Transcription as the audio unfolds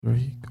There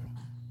you go.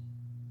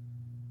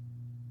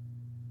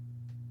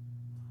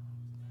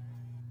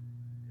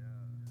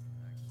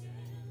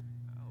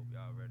 I hope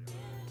y'all ready.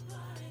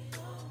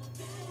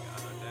 Y'all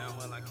know damn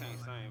well I can't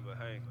sing, but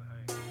hey.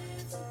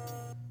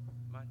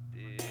 My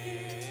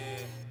dear,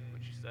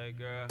 what you say,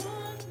 girl?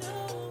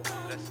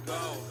 Let's go.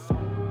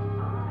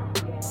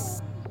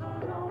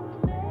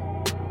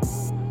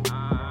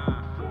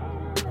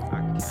 I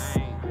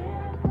can't.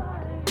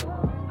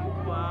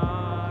 You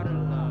are the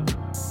love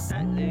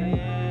that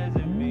lives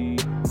in me.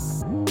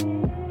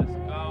 Let's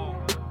go.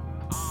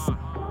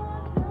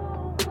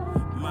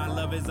 My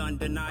love is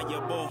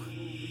undeniable.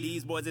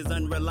 These boys is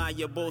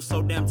unreliable,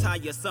 so damn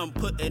tiresome,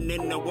 putting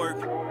in the work,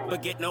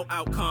 but get no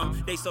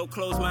outcome. They so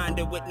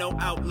close-minded with no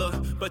outlook,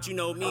 but you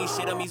know me,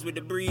 shit, I'm easy with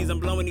the breeze. I'm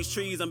blowing these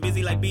trees, I'm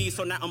busy like bees,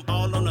 so now I'm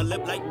all on the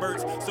lip like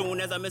birds.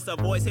 Soon as I miss a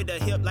voice, hit the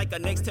hip like a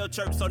Nextel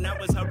chirp, so now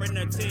it's her in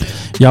her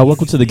tears. Y'all,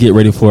 welcome to the Get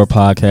Ready For It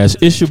podcast.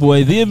 It's your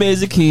boy, The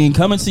Amazing King,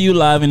 coming to you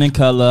live and in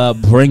color,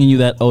 bringing you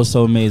that oh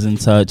so amazing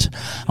touch.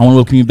 I want to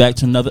welcome you back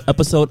to another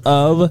episode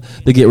of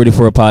the Get Ready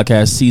For It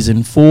podcast,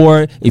 season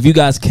 4. If you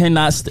guys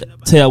cannot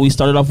tell, we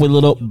started off with a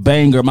little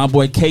banger. My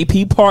boy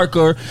KP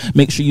Parker.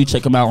 Make sure you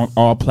check him out on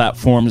all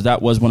platforms.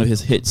 That was one of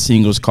his hit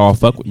singles called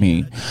Fuck With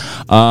Me.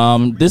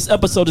 This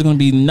episode is going to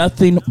be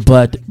nothing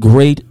but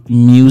great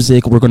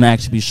music. We're going to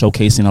actually be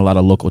showcasing a lot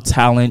of local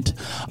talent.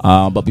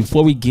 But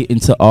before we get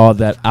into all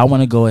that, I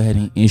want to go ahead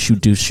and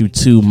introduce you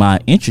to.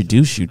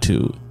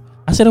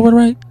 I said that word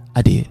right?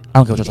 I did. I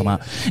don't care what you're talking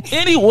about.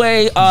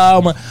 Anyway,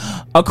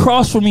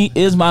 across from me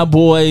is my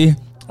boy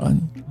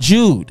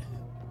Jude.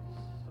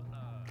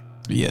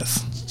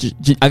 Yes.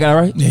 I got it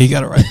right? Yeah, you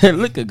got it right.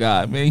 Look at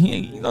God, man.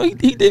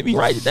 He did me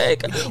right today.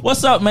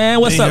 What's up,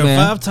 man? What's up, man?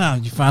 5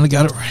 times. You finally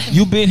got it right.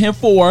 You been here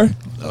 4.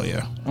 Oh,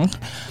 yeah.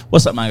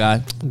 What's up, my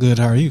guy? Good.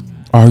 How are you?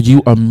 Are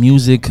you a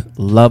music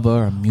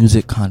lover, a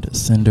music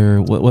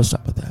condescender? What's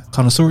up with that?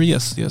 Connoisseur?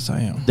 Yes. Yes,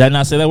 I am. Did I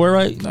not say that word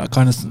right? No,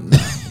 that's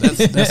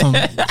some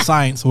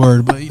science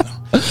word, but, you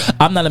know.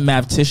 I'm not a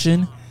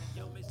mathematician.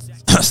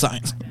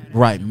 Science.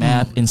 Right,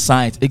 math and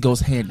science, it goes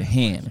hand to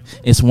hand.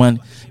 It's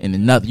one and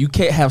another. You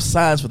can't have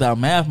science without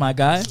math, my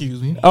guy.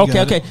 Excuse me.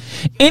 Okay.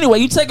 Anyway,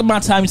 you take my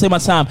time.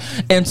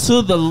 And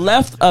to the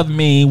left of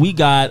me, we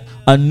got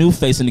a new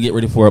face in the Get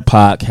Ready For It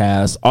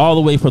podcast. All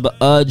the way for the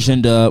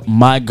agenda,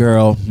 my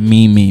girl,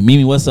 Mimi.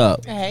 Mimi, what's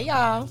up? Hey,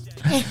 y'all.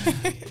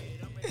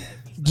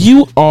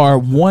 You are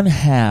one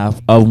half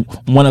of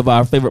one of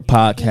our favorite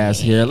podcasts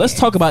here. Let's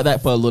talk about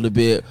that for a little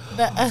bit.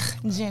 The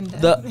agenda.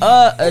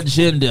 The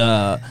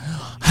agenda.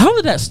 How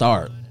did that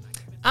start?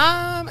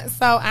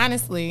 So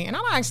honestly, and I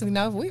don't actually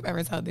know if we've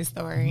ever told this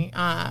story,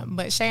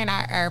 but Shay and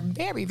I are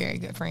very, very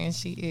good friends.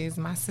 She is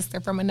my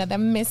sister from another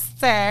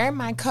mister,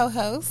 my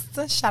co-host.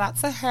 Shout out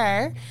to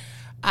her.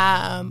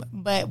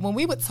 But when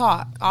we would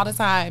talk all the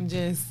time,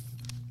 just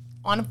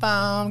on the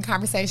phone,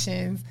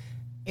 conversations,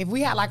 if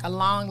we had like a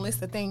long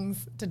list of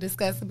things to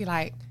discuss, it'd be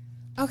like,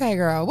 okay,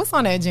 girl, what's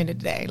on the agenda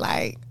today?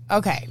 Like,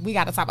 okay, we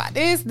got to talk about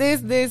this.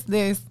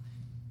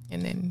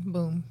 And then,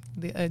 boom,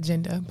 the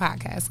agenda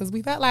podcast. Because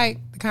we felt like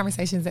the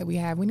conversations that we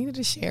have, we needed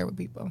to share with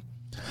people.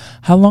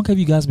 How long have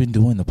you guys been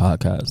doing the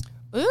podcast?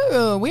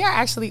 Ooh, we are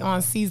actually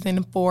on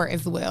season 4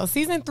 as well.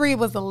 Season 3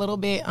 was a little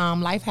bit,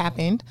 life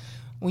happened.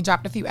 We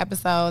dropped a few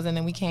episodes and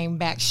then we came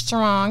back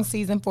strong.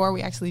 Season 4,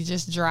 we actually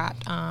just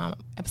dropped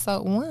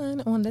episode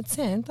 1 on the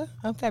 10th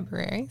of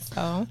February.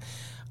 So,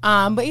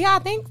 but yeah, I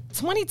think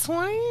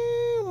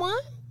 2021,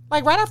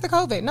 like right after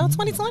COVID. No,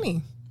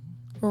 2020.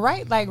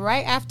 Right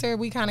after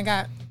we kind of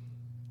got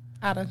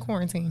out of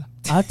quarantine.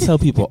 I tell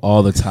people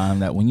all the time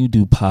that when you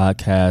do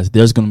podcasts,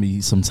 there's going to be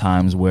some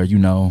times where,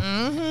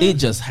 it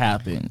just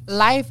happens.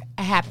 Life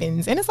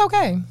happens, and it's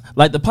okay.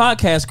 Like the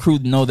podcast crew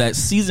know that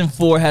season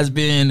 4 has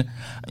been,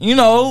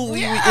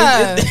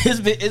 it's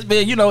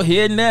been,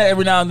 here and there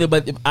every now and then.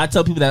 But if I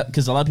tell people that,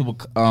 because a lot of people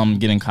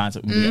get in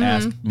contact with me and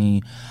ask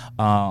me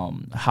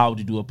how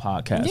to do a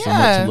podcast and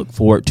what to look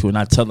forward to. And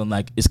I tell them,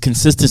 like, it's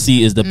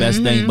consistency is the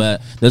best thing,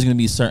 but there's going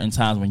to be certain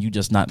times when you're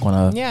just not going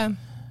to. Yeah.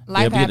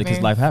 Life happens.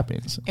 Because life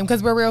happens. And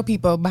because we're real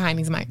people behind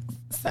these mics.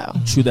 So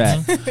true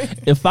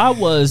that. If I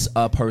was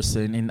a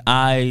person and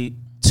I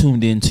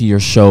tuned into your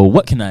show,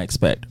 what can I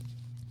expect?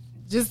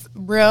 Just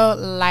real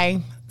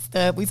life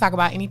stuff. We talk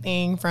about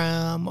anything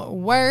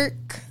from work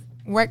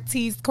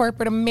tease,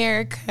 corporate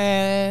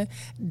America,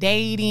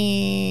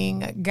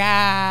 dating,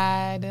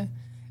 God,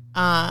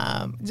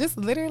 just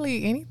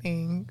literally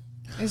anything.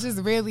 It's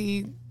just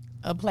really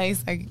a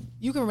place like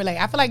you can relate.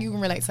 I feel like you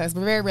can relate to us.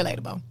 We're very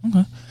relatable.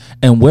 Okay.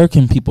 And where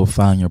can people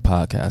find your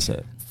podcast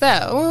at?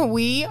 So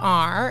we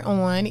are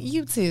on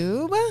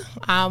YouTube.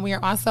 We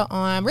are also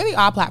on really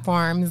all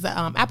platforms,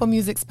 Apple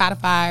Music,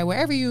 Spotify,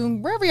 wherever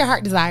your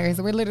heart desires.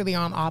 We're literally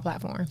on all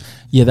platforms.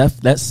 Yeah,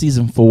 that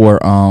season 4,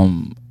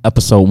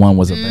 episode 1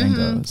 was a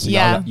banger. So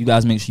you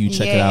guys make sure you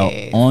check it out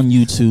on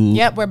YouTube.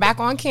 Yep, we're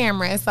back on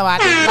camera. So I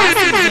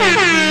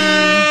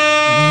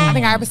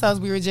think our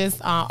episodes we were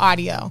just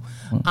audio.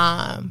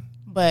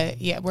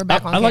 But yeah, we're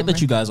back on I like camera.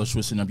 that you guys are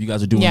switching up. You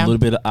guys are doing Yeah. a little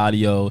bit of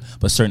audio,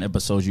 but certain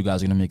episodes you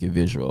guys are going to make it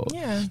visual.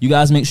 Yeah. You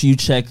guys make sure you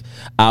check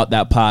out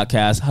that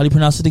podcast. How do you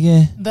pronounce it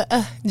again?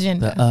 The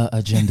agenda. The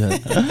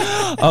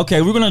agenda.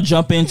 Okay, we're gonna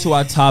jump into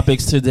our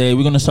topics today.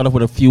 We're gonna start off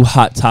with a few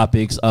hot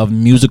topics of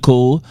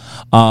musical.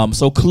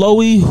 So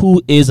Chloe,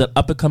 who is an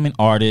up and coming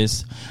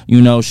artist,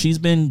 she's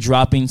been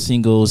dropping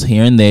singles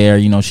here and there.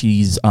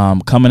 She's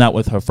coming out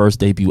with her first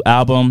debut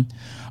album,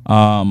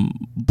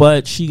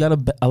 but she got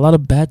a lot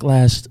of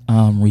backlash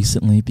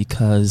recently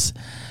because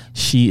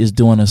she is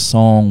doing a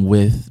song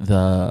with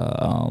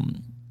the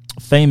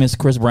famous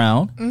Chris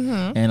Brown,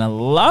 and a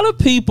lot of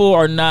people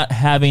are not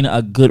having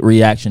a good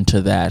reaction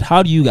to that.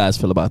 How do you guys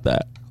feel about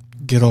that?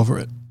 Get over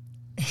it.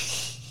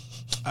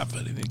 I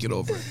feel it. Get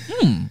over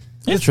it.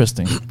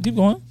 Interesting. Keep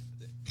going.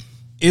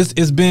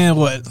 It's been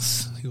what?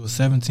 He was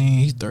 17.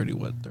 He's 30.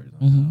 What? 30.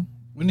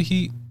 When did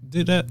he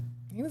did that?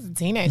 He was a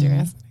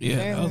teenager. Yeah,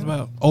 that was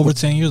about over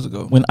 10 years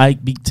ago. When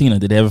Ike beat Tina,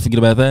 did they ever forget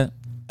about that?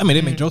 I mean,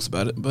 they make jokes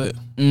about it, but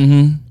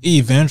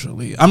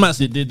eventually, I'm not.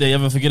 Did they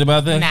ever forget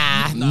about that?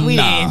 Nah, we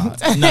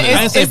didn't. No, I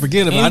didn't say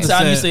forget about it. I just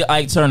Anytime you said, say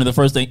Ike Turner, the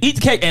first thing, eat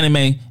the cake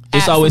anime,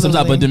 it's always some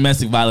type of Absolutely.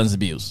 domestic violence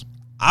abuse.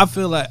 I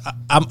feel like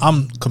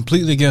I'm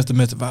completely against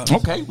domestic violence.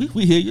 Okay,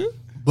 we hear you.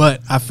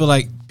 But I feel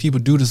like people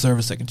do deserve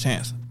a second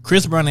chance.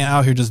 Chris Brown ain't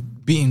out here just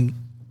beating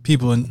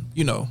people and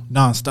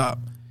nonstop.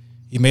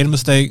 He made a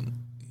mistake.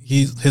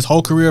 His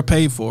whole career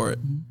paid for it,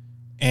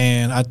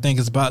 and I think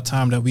it's about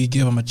time that we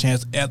give him a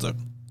chance as an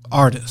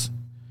artist.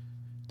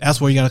 That's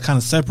where you got to kind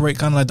of separate,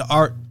 kind of like the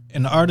art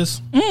and the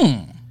artist,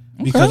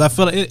 because I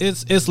feel like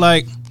it's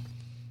like.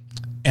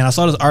 And I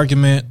saw this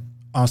argument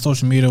on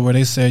social media where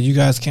they said you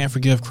guys can't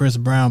forgive Chris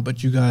Brown,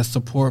 but you guys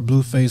support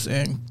Blueface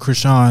and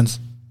Krishan's.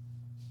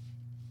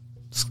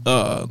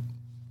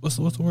 What's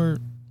the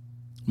word?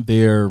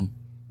 Their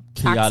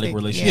chaotic Toxic,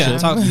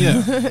 relationship.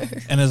 Yeah.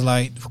 And it's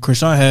like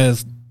Krishan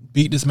has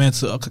beat this man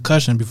to a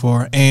concussion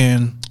before,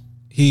 and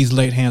he's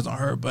laid hands on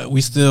her, but we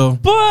still.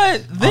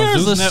 But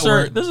there's Zeus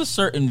Network.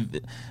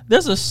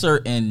 there's a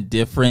certain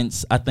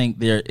difference. I think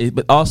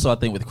but also I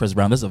think with Chris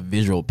Brown, there's a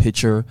visual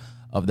picture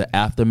of the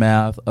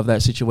aftermath of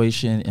that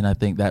situation, and I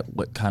think that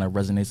what kind of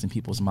resonates in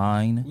people's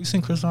mind. We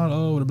seen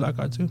Krishan with a black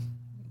eye too.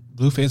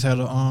 Blueface had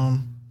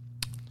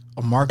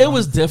a mark. It on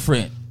was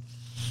different.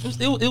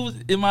 It was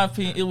in my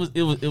opinion.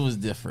 It was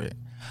different.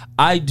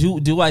 I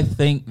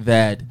think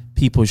that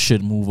people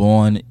should move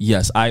on.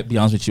 Yes, I be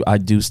honest with you. I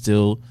do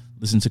still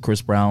listen to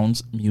Chris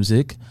Brown's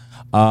music,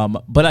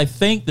 but I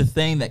think the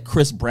thing that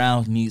Chris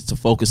Brown needs to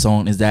focus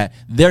on is that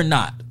they're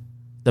not.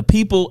 The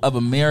people of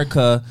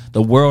America,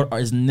 the world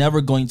is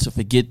never going to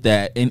forget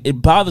that, and it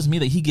bothers me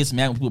that he gets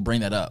mad when people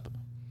bring that up.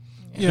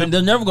 Yeah.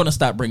 They're never going to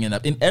stop bringing it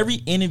up. In every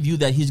interview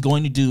that he's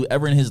going to do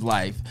ever in his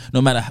life,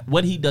 no matter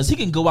what he does, he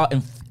can go out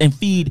and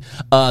feed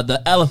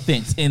the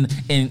elephants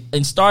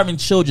and starving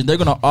children. They're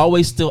going to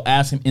always still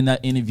ask him in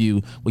that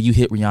interview, well, you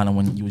hit Rihanna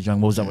when you was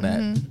young. What was up with that?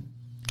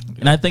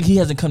 And I think he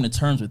hasn't come to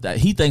terms with that.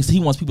 He thinks he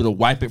wants people to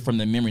wipe it from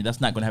their memory. That's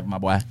not going to happen, my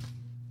boy. I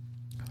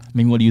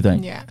mean, what do you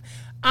think? Yeah.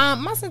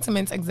 My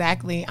sentiments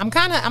exactly. I'm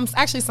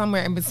actually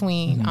somewhere in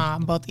between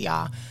both of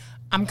y'all.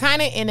 I'm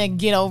kind of in a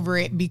get over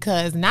it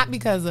not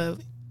because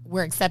of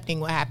we're accepting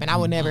what happened. I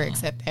would never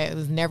accept that. It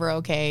was never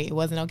okay. It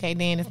wasn't okay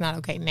then. It's not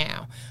okay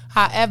now.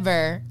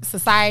 However,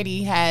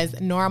 society has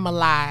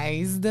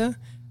normalized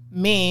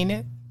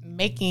men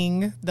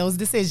making those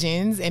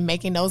decisions and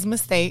making those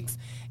mistakes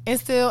and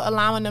still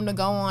allowing them to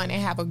go on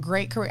and have a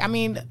great career. I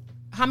mean,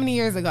 how many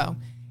years ago?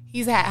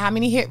 He's had how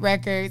many hit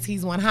records?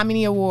 He's won how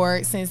many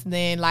awards since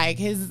then? Like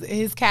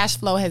his cash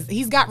flow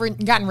he's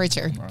gotten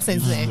richer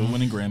since then. Still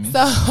winning Grammys.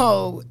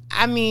 So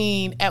I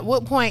mean, at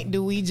what point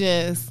do we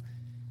just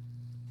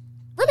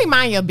really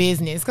mind your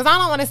business? Because I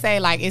don't want to say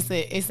like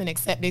it's an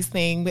accept this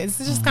thing, but it's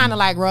just kind of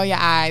like roll your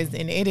eyes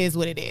and it is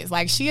what it is.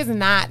 Like she is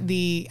not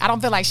I don't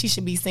feel like she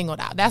should be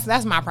singled out.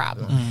 That's my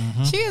problem.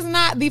 She is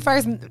not the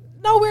first,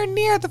 nowhere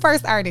near the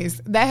first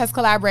artist that has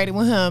collaborated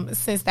with him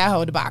since that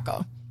whole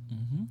debacle.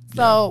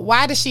 So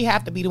why does she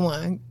have to be the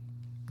one?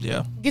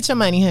 Yeah. Get your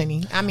money,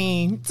 honey. I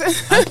mean,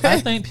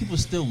 I think people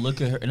still look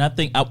at her, and I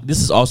think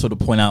this is also to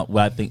point out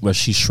where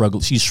she's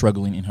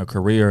struggling in her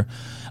career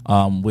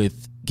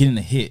with getting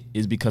a hit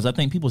is because I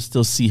think people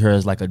still see her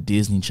as like a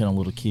Disney Channel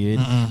little kid,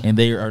 and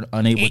they are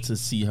unable to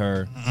see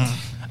her.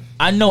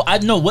 I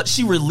know what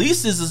she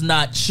releases is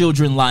not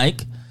children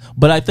like,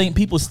 but I think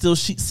people still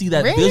see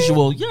that Really?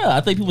 visual. Yeah,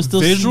 I think people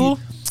still Visual?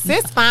 see.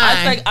 it's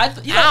fine. I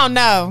don't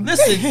know.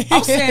 Listen,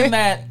 I'm saying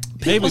that.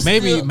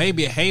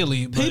 Maybe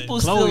Haley. But People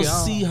Chloe, still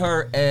see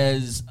her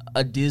as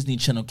a Disney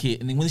Channel kid,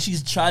 and then when she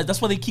tries,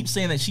 that's why they keep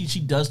saying that she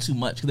does too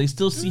much because they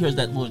still see her as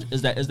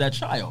that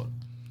child.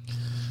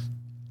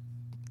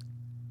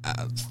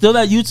 Still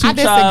that YouTube I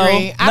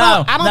disagree.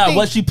 child. I don't think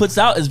what she puts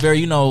out is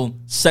very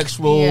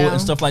sexual Yeah.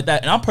 and stuff like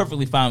that, and I'm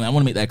perfectly fine with that. I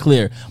want to make that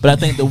clear, but I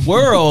think the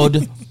world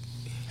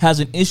has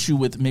an issue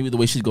with maybe the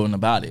way she's going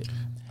about it.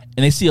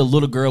 and they see a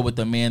little girl with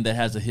a man that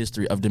has a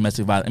history of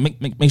domestic violence,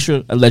 and make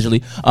sure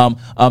allegedly,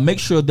 make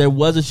sure there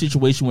was a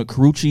situation with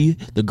Carucci,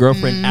 the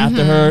girlfriend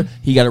after her.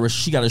 She got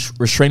a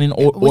restraining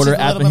order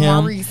after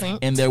him,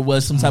 and there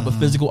was some type of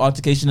physical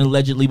altercation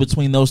allegedly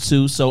between those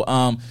two. So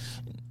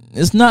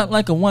it's not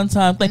like a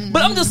one-time thing.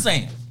 But I'm just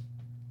saying,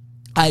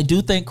 I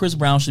do think Chris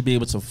Brown should be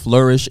able to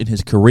flourish in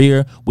his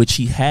career, which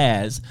he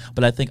has.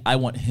 But I think I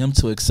want him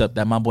to accept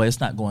that, my boy, it's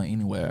not going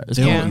anywhere. It's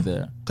going to be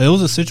there. It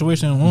was a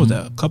situation, when was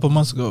that? A couple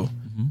months ago.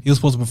 He was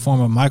supposed to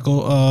perform a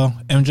Michael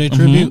MJ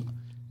tribute,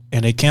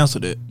 and they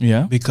canceled it.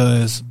 Yeah.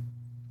 Because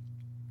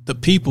the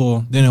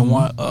people didn't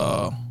want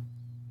a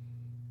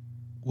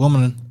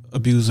woman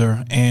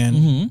abuser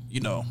and,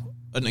 you know,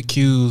 an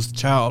accused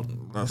child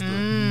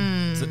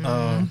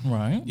molester.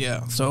 Right.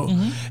 Yeah. So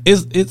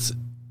it's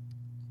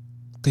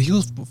because he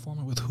was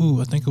performing with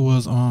who? I think it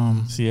was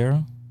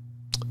Sierra.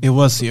 It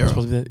was Sierra.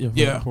 Supposed to be that,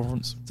 Yeah.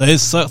 performance. So it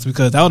sucks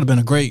because that would have been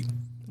a great. That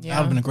would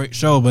have been a great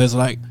show, but it's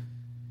like.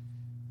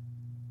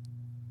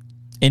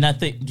 And I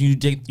think, do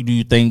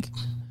you think,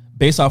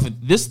 based off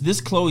of this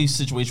Chloe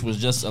situation was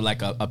just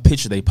a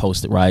picture they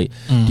posted, right?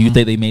 Do you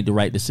think they made the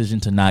right decision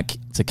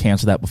to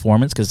cancel that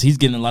performance? Because he's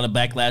getting a lot of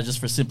backlash just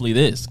for simply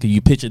this. Can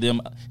you picture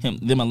them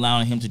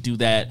allowing him to do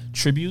that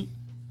tribute?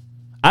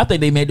 I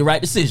think they made the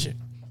right decision.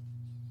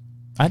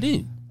 I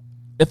do.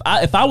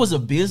 If I was a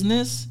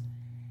business,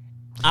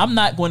 I'm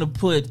not going to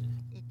put,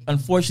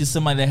 unfortunately,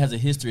 somebody that has a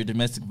history of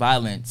domestic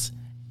violence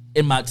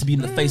to be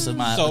in the face of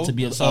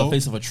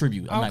face of a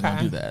tribute. I'm not going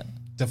to do that.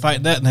 To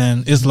fight that,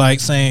 then it's like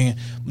saying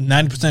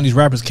 90% of these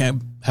rappers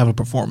can't have a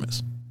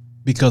performance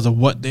because of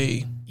what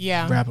they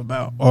rap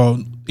about, or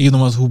even the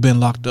ones who've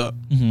been locked up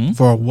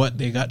for what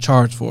they got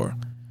charged for.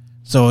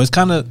 So it's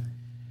kind of.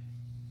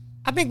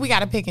 I think we got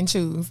to pick and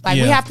choose. Like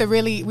we have to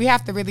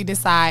really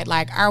decide.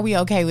 Like, are we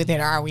okay with it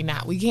or are we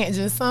not? We can't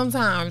just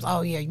sometimes.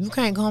 Oh yeah, you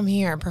can't come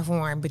here and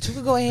perform, but you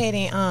can go ahead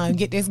and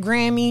get this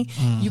Grammy.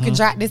 You can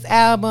drop this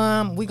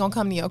album. We gonna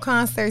come to your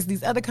concerts.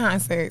 These other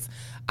concerts.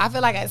 I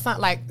feel like it's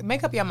something like,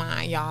 make up your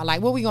mind, y'all.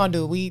 Like, what we gonna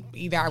do? We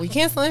either are we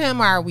canceling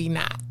him or are we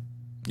not?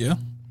 Yeah.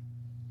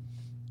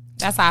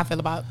 That's how I feel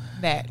about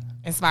that.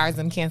 As far as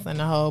them canceling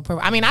the whole.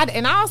 I mean,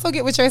 I also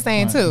get what you're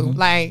saying too.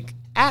 Like.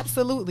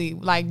 Absolutely.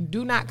 Like,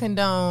 do not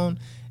condone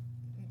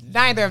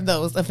neither of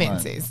those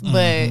offenses.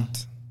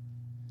 But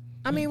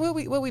I mean, what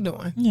we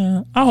doing?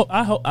 Yeah.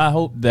 I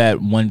hope that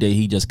one day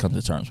he just comes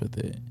to terms with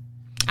it.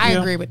 I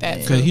agree with that.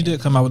 Because he did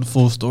come out with the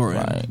full story.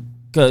 Right.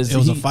 Because it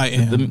was a fight.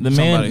 The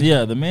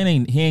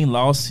man ain't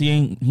lost.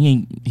 He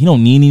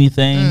don't need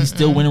anything. He's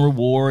still winning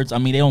rewards. I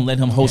mean, they don't let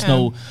him host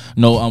no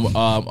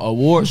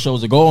award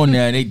shows or go on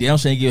there. And they damn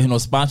sure ain't give him no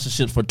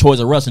sponsorships for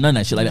Toys R Us and none of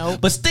that shit like that.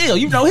 But still,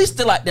 he's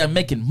still out there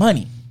making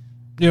money.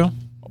 Yeah.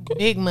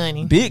 Big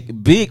money.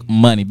 Big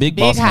money. Big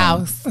boss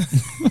house.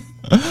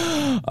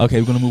 Money. Okay,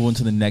 we're gonna move on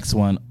to the next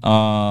one.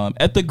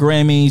 At the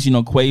Grammys,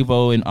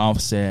 Quavo and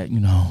Offset,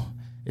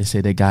 they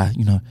said they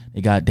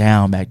got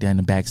down back there in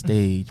the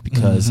backstage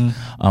because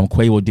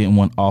Quavo didn't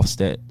want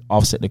Offset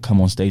to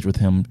come on stage with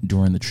him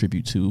during the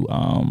tribute to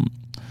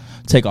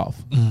Takeoff.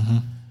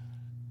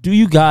 Do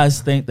you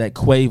guys think that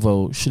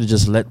Quavo should have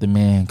just let the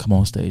man come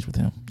on stage with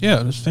him?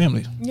 Yeah, it's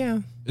family. Yeah.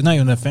 It's not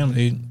even that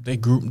family.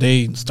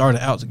 They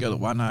started out together.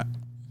 Why not?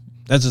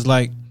 That's just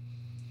like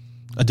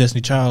a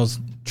Destiny Child's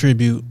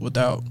tribute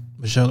without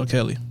Michelle or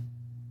Kelly.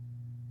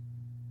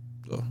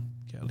 So,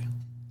 Kelly.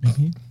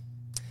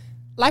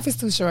 Life is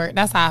too short.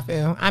 That's how I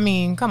feel. I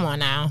mean, come on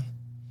now.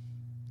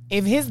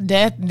 If his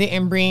death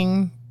didn't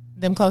bring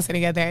them closer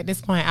together at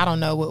this point, I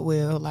don't know what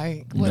will.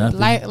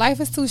 Life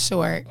is too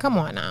short. Come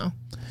on now.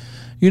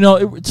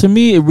 To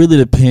me, it really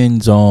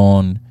depends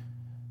on.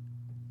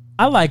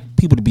 I like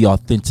people to be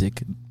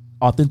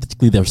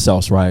authentically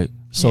themselves, right?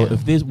 So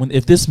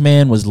if this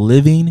man was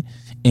living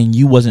and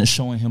you wasn't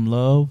showing him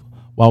love,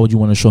 why would you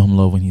want to show him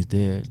love when he's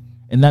dead?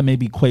 And that may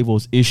be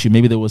Quavo's issue.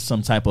 Maybe there was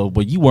some type of,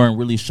 but you weren't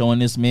really showing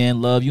this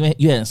man love. You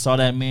hadn't saw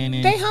that man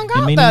in. They hung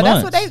out though.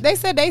 That's what they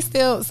said. They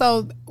still.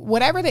 So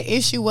whatever the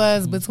issue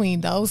was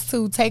between those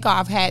two,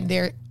 Takeoff had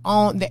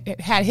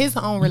his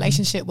own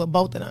relationship with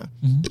both of them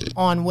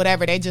on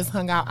whatever. They just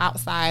hung out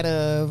outside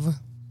of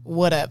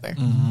whatever.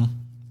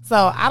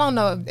 So I don't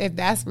know if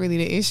that's really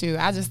the issue.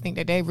 I just think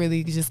that they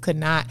really just could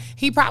not.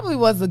 He probably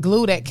was the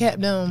glue that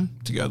kept them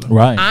together,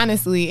 right?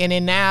 Honestly, and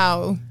then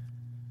now.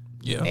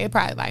 Yeah, they're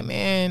probably like,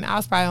 man, I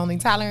was probably only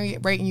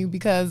tolerating you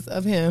because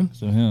of him.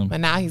 So but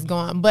now he's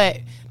gone.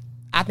 But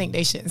I think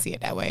they shouldn't see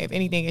it that way. If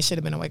anything, it should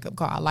have been a wake up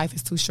call. Life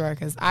is too short.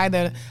 Because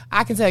either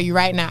I can tell you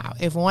right now,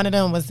 if one of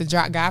them was to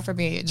drop, God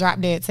forbid,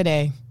 drop dead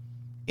today,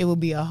 it would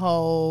be a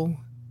whole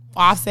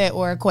Offset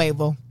or a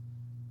Quavo.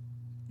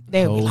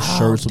 Those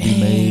shirts will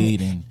be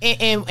made,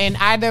 and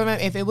either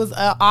if it was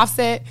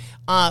Offset,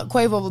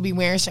 Quavo would be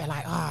wearing shirt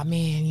like, oh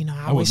man,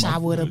 I wish I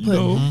would have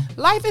put.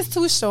 Life is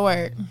too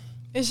short.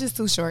 It's just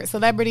too short.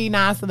 Celebrity,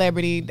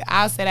 non-celebrity,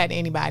 I'll say that to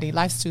anybody.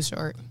 Life's too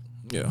short.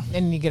 Yeah.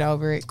 And you get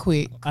over it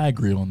quick. I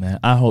agree on that.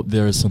 I hope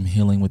there is some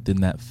healing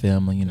within that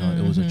family.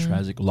 It was a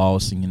tragic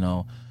loss,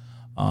 and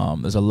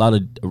There's a lot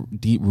of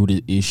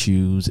deep-rooted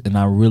issues, and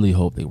I really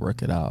hope they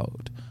work it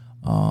out.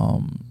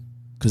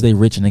 Because they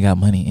rich and they got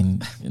money,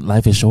 and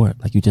life is short,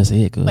 like you just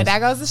said. But that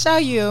goes to show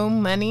you,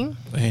 money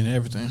ain't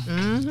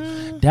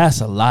everything.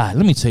 That's a lie.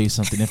 Let me tell you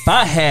something. If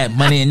I had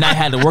money and I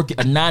had to work a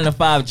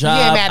 9-to-5 job,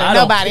 you ain't mad at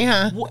nobody,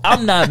 huh?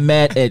 I'm not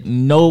mad at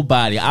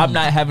nobody. I'm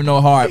not having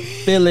no hard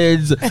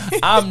feelings.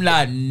 I'm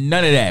not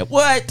none of that.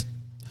 What?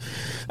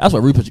 That's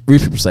what rich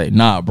people say.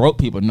 Nah, broke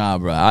people. Nah,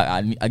 bro.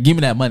 I give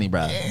me that money,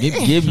 bro.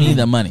 Give me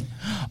the money.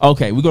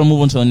 Okay, we're gonna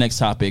move on to the next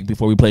topic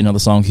before we play another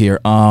song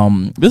here.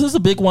 This is a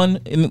big one,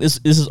 and this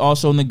is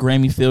also in the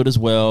Grammy field as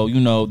well.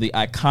 You know, the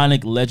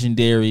iconic,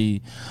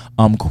 legendary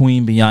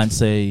Queen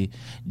Beyonce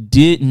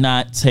did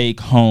not take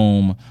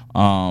home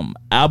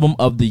album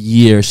of the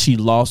year. She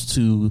lost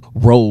to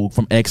Rogue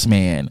from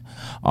X-Men,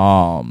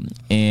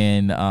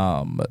 and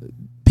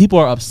people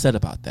are upset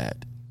about that.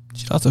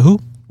 She lost to who?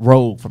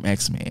 Rogue from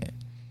X-Men.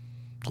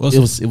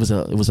 It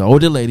was an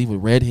older lady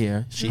with red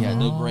hair. She had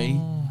the gray.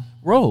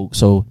 Rogue.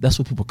 So that's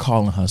what people are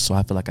calling her. So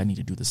I feel like I need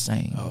to do the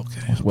same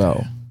as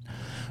well.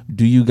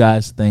 Do you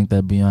guys think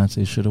that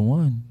Beyonce should have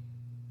won?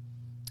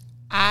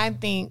 I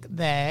think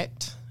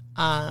that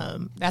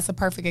that's a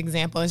perfect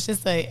example. It's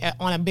just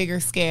on a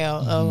bigger scale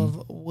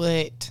of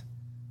what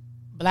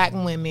black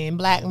women,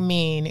 black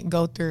men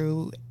go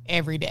through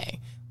every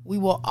day. We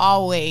will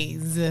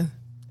always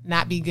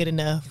not be good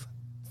enough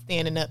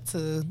standing up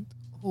to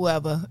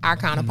whoever, our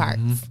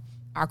counterparts,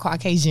 our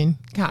Caucasian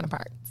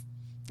counterparts.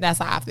 That's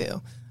how I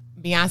feel.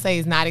 Beyonce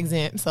is not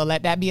exempt, so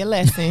let that be a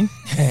lesson.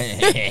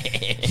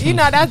 You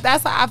know,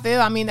 that's how I feel.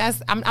 I mean,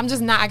 I'm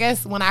just not. I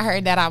guess when I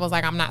heard that, I was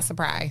like, I'm not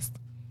surprised.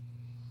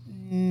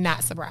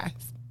 Not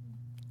surprised.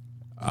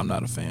 I'm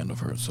not a fan of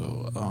her,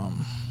 so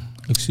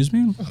Excuse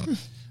me?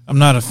 I'm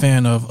not a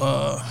fan of.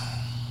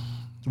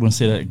 You want to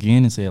say that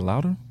again and say it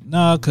louder?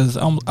 Nah, because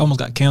I almost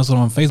got canceled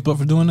on Facebook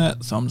for doing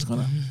that, so I'm just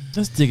gonna.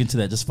 Let's dig into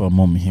that just for a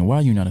moment here. Why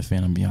are you not a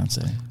fan of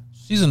Beyonce?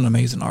 She's an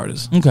amazing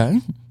artist.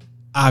 Okay.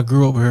 I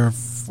grew up with her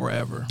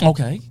forever.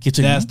 Okay.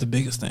 That's the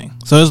biggest thing.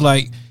 So it's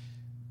like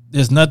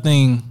there's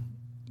nothing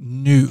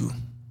new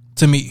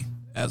to me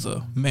as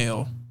a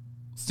male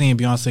seeing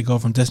Beyonce go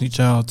from Destiny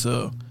Child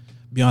to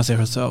Beyonce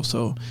herself.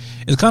 So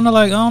it's kind of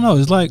like, I don't know.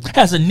 It's like,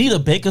 has Anita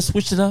Baker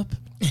switched it up?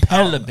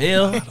 Patti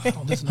LaBelle? I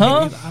don't listen to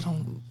her either. I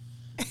don't.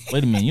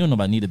 Wait a minute. You don't know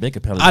about Anita Baker,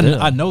 Patti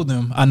LaBelle. I know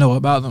them. I know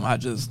about them.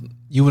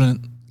 You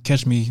wouldn't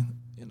catch me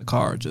in the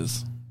car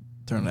just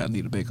turning that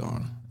Anita Baker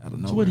on. I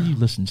don't know. So what do you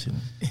listen to?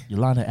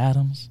 Yolanda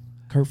Adams?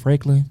 Kurt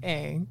Franklin?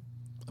 Hey.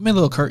 I mean, a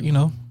little Kurt,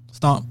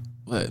 stomp.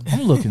 But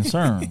I'm a little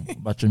concerned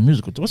about your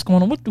musical. What's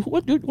going on? What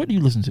do you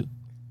listen to?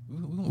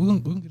 We're gonna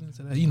get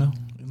into that,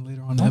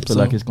 later on in the I episode.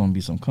 feel like it's gonna be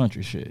some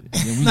country shit.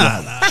 Then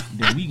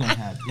we gonna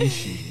have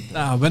issues.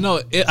 Nah, but no,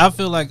 I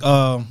feel like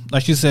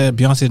you said,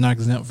 Beyonce is not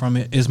exempt from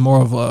it. It's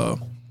more of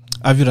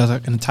I view it as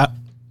an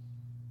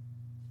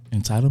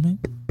entitlement.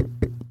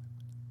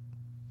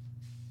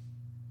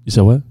 You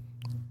said what?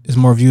 It's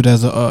more viewed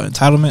as an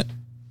entitlement.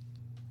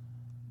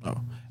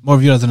 No, more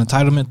viewed as an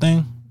entitlement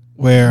thing,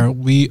 where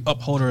we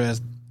uphold her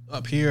as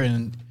up here,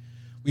 and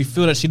we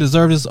feel that she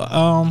deserved this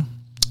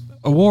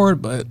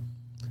award. But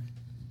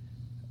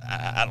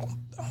I don't.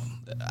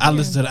 I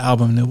listened to the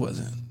album, and it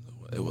wasn't.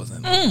 It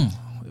wasn't all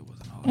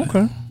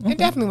okay. It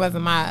definitely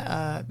wasn't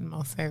my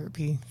most favorite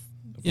piece.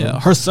 Yeah,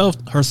 her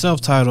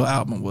self-titled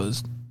album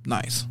was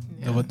nice.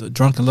 Yeah. With the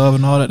Drunken Love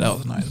and all that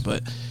was nice,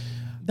 but.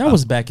 That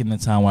was back in the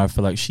time where I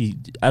feel like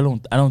I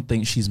don't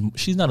think she's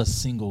not a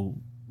single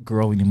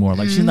girl anymore.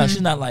 Like she's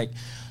not like,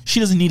 she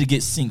doesn't need to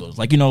get singles.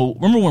 Like,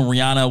 remember when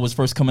Rihanna was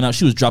first coming out,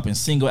 she was dropping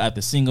single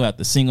after single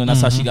after single, and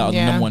that's how she got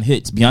the number one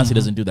hits. Beyonce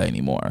doesn't do that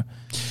anymore.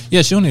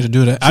 Yeah, she don't need to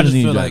do that. I just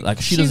feel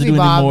like she doesn't do it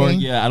anymore.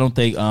 Yeah, I don't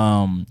think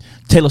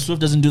Taylor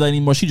Swift doesn't do that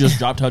anymore. She just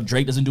dropped her.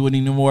 Drake doesn't do it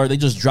anymore. They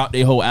just dropped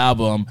their whole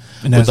album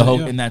and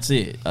that's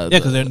it. Yeah,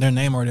 because their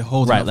name already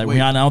holds right. Like weight.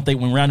 Rihanna, I don't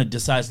think when Rihanna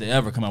decides to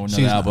ever come out with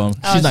another album,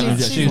 she's not gonna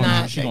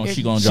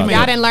drop it.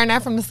 Y'all didn't learn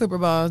that from the Super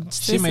Bowl.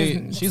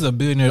 She's a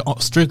billionaire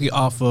strictly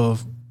off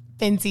of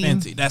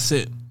Fenty. That's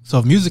it. So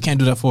if music can't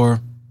do that for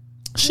her,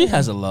 she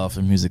has a love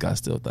for music. I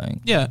still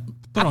think. Yeah,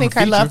 I think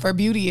her love for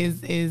beauty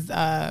is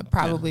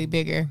probably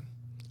bigger.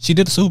 She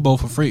did the Super Bowl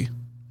for free.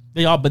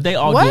 They all do. They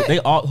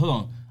all. Hold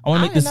on. I want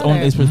to make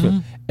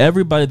this.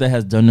 Everybody that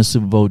has done the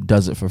Super Bowl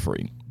does it for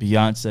free.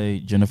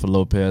 Beyonce, Jennifer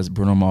Lopez,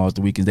 Bruno Mars,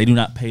 The Weeknd. They do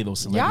not pay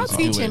those celebrities. Y'all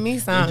teaching me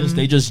something.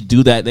 They just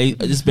do that. They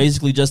just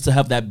basically just to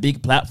have that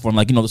big platform.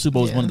 Like, the Super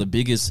Bowl is one of the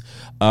biggest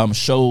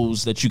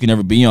shows that you can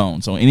ever be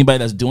on. So anybody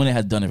that's doing it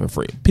has done it for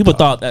free. People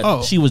thought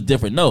that she was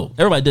different. No,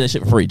 everybody did that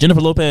shit for free.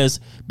 Jennifer Lopez,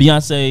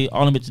 Beyonce,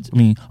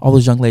 all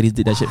those young ladies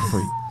did that shit for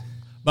free.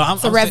 But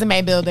it's a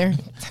resume builder.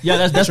 Yeah,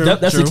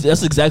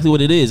 that's exactly what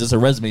it is. It's a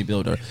resume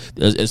builder.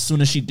 As soon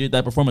as she did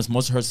that performance,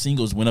 most of her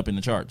singles went up in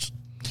the charts.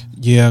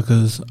 Yeah,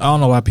 because I don't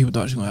know why people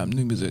thought she was going to have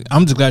new music.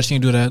 I'm just glad she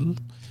didn't do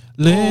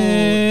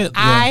that.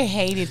 I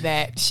hated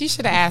that. She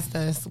should have asked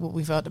us what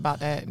we felt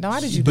about that. No, why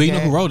did you do that? But you know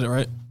who wrote it,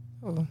 right?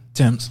 Who?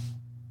 Tim's.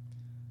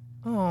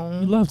 Oh,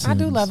 You love I do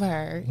Tim's. love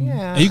her.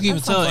 Yeah, And you can even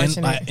that's tell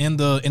unfortunate.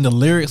 in the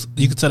lyrics,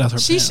 you can tell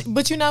that's her. pen.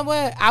 But you know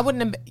what? I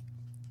wouldn't have.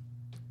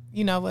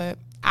 You know what?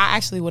 I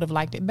actually would have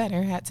liked it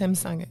better had Tim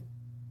sung it.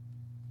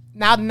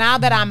 Now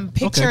that I'm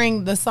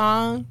picturing the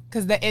song,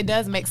 because it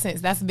does make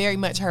sense. That's very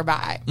much her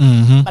vibe.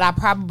 Mm-hmm. But I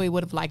probably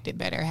would have liked it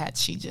better had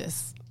she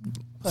just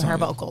put her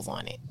vocals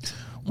on it.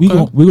 We're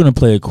going to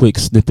play a quick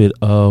snippet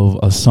of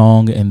a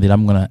song, and then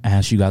I'm going to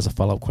ask you guys a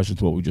follow-up question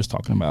to what we were just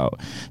talking about.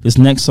 This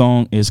next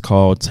song is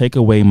called Take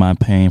Away My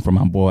Pain from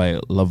my boy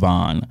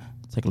Levon.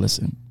 Take a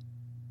listen.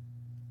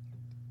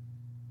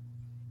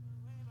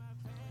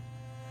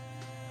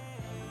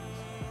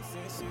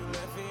 Since you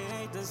left, it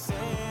ain't the same.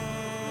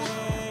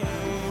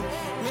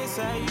 Miss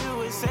how you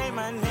would say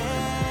my name.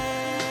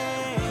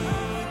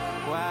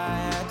 Why I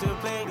have to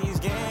play these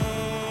games?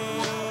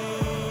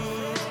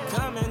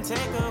 Come and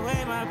take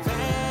away my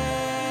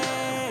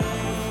pain.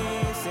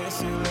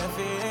 Since you left,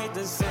 it ain't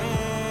the same.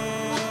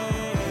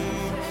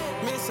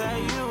 Miss how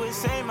you would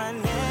say my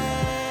name.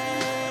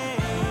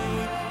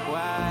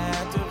 Why I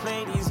have to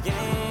play these games?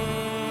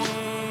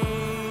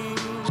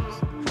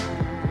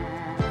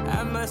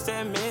 I must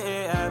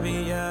admit, I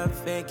be up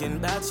thinking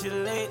about you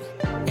late.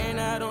 And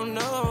I don't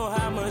know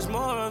how much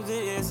more of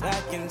this I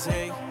can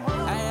take.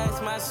 I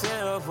ask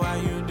myself why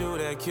you do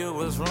that, Q,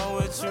 what's wrong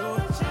with you?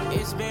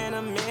 It's been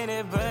a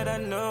minute, but I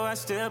know I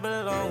still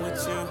belong with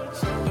you.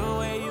 The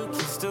way you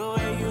kiss, the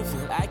way you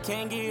feel, I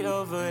can't get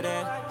over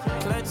that.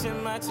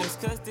 Clutching my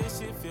chest, cause this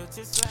shit feel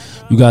just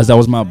like You guys, that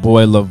was my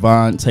boy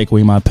Levon. Take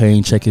Away My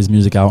Pain. Check his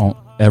music out on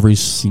every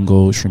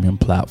single streaming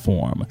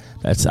platform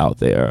that's out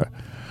there.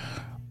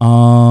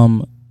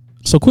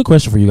 So quick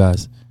question for you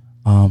guys.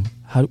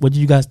 What did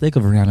you guys think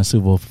of Rihanna's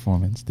Super Bowl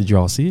performance? Did you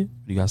all see it?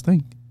 What do you guys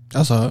think?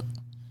 I saw it.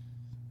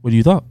 What do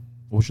you thought?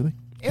 What was your thing?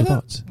 Your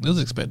thoughts? It was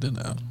expected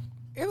now.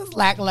 It was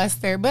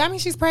lackluster, but I mean,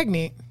 she's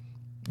pregnant.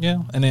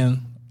 Yeah, and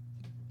then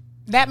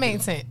That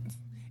made sense.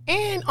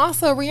 And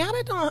also,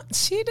 Rihanna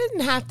she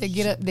didn't have to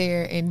get up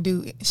there and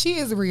do it. She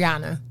is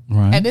Rihanna.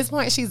 Right. At this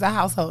point, she's a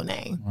household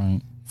name.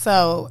 Right.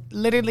 So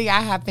literally, I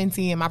have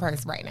Fenty in my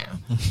purse right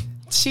now.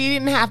 She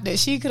didn't have to.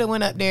 She could have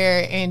went up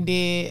there and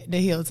did the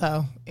heel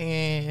toe,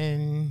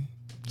 and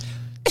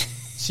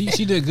she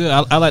did good.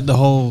 I like the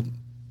whole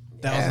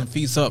 1,000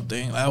 feet up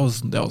thing. That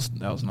was nice.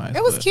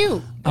 it was but-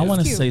 cute. I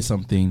want to say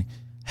something.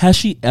 Has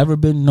she ever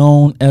been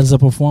known as a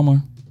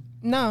performer?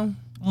 No.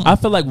 I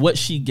feel like what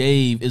she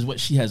gave is what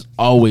she has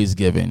always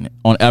given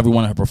on every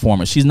one of her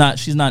performances.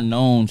 She's not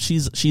known.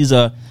 She's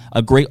a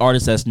great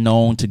artist that's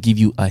known to give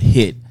you a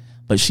hit,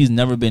 but she's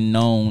never been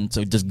known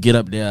to just get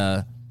up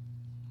there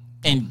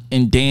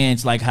and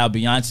dance like how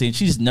Beyonce. And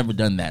she's never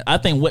done that. I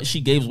think what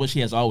she gave is what she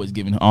has always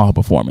given on her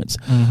performance,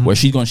 where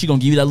she's gonna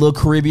give you that little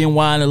Caribbean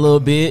wine a little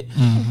bit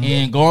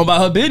and go on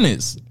about her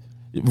business.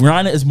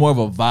 Rihanna is more of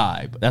a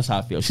vibe. That's how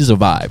I feel. She's a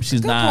vibe. She's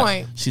Good not.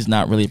 point. She's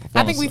not really a I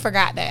performer. think we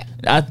forgot that.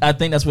 I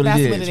think that's what That's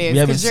it is. what it is. We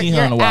haven't 'cause seen her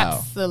you're in a while.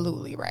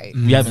 Absolutely right.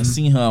 We haven't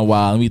seen her in a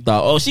while, and we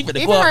thought, oh, she finna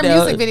Even go up her there.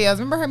 music videos.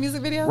 Remember her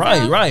music videos?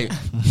 Right, now? right.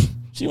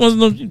 She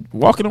wasn't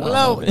walking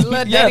around. Little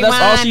Yeah, dirty that's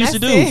all wine, she used to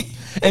do. that's it.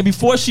 And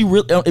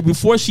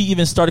before she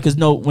even started, because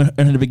when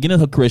in the beginning of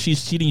her career, she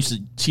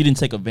didn't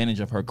take advantage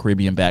of her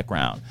Caribbean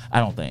background. I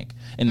don't think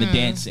in the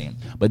dancing.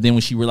 But then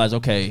when she realized,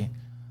 okay,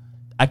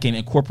 I can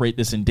incorporate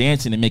this in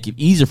dancing and make it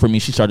easier for me,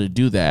 she started to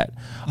do that.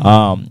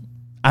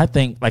 I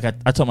think, like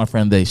I told my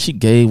friend, she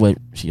gave what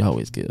she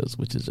always gives,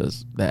 which is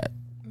just that.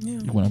 Yeah.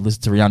 You want to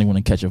listen to Rihanna, you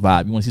want to catch a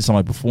vibe. You want to see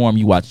somebody perform,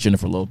 you watch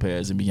Jennifer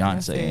Lopez and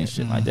That's Beyonce it. and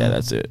shit like that.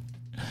 That's it.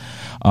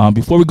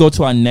 Before we go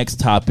to our next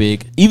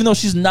topic, even though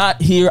she's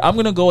not here, I'm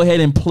going to go ahead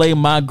and play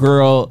my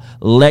girl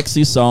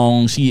Lexi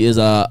song. She is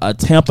a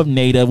Tampa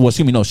native. Well,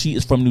 excuse me, no, she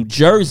is from New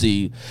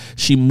Jersey.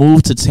 She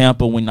moved to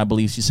Tampa when I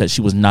believe she said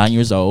she was 9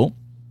 years old.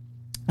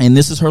 And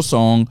this is her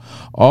song,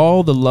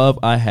 All the Love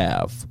I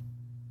Have.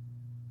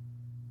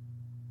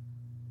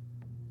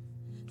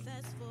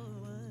 Fast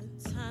forward,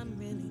 time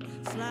really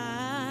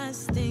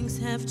flies. Things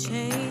have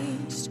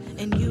changed,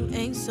 and you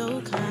ain't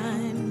so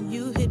kind.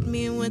 You hit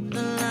me with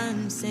the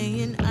line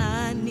saying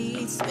I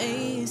need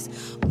space,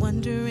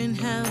 wondering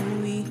how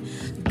we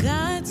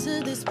got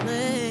to this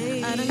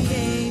place. I done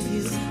gave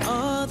you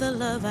all the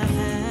love I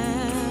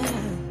have.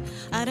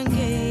 I done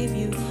gave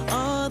you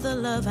all the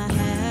love I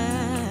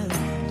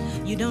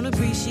have. You don't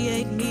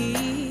appreciate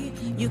me.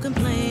 You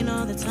complain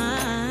all the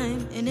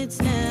time, and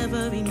it's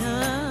never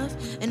enough.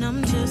 And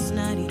I'm just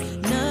not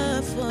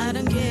enough for you. I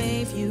done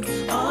gave you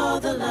all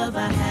the love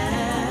I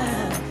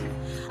have.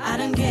 I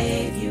done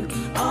gave you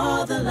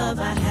all the love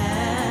I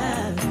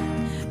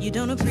have. You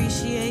don't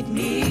appreciate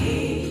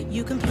me.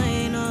 You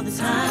complain all the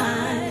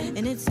time,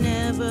 and it's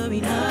never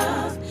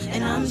enough.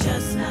 And I'm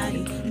just not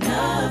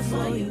enough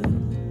for you.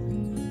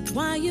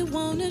 Why you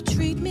wanna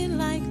treat me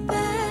like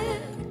that?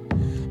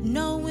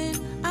 Knowing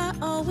I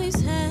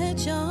always had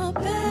your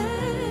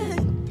back.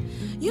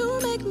 You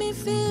make me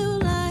feel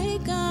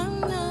like I'm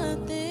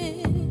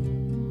nothing.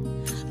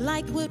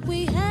 Like what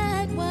we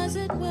had, was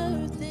it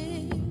worth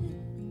it?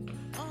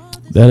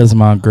 That is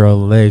my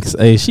girl Lex.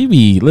 Hey,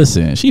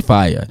 she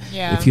fire.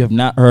 Yeah. If you have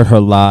not heard her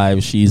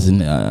live, she's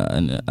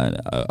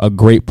a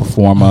great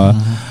performer.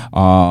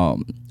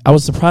 I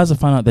was surprised to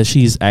find out that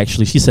she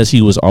says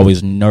she was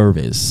always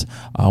nervous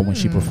when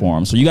she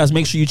performed. So you guys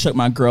make sure you check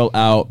my girl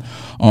out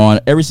on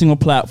every single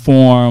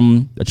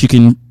platform that you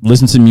can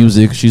listen to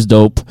music. She's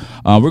dope.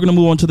 We're going to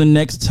move on to the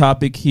next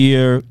topic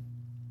here.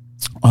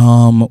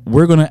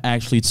 We're going to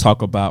actually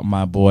talk about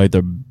my boy,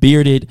 the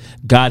bearded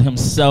God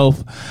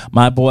himself.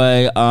 My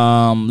boy,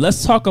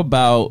 let's talk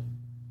about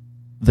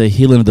the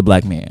healing of the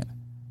black man.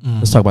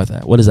 Let's talk about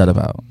that. What is that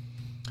about?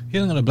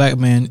 Healing of the Black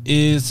Man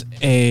is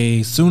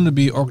a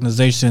soon-to-be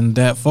organization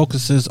that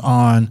focuses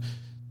on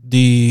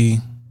the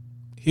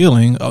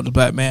healing of the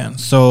black man.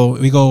 So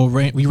we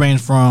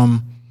range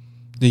from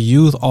the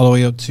youth all the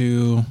way up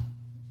to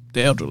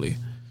the elderly.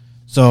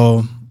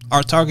 So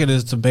our target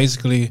is to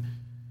basically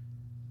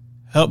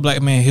help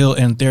black men heal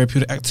in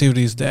therapeutic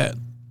activities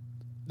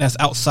that's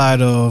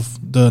outside of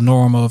the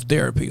norm of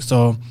therapy.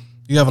 So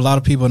you have a lot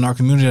of people in our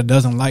community that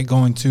doesn't like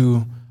going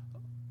to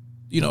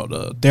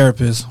the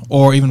therapist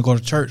or even go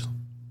to church.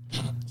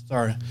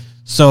 Sorry.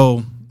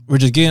 So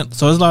there's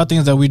a lot of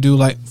things that we do.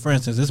 Like, for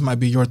instance, this might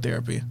be your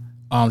therapy.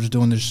 I'm just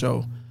doing this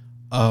show.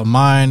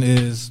 Mine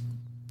is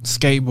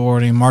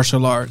skateboarding,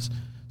 martial arts.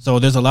 So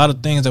there's a lot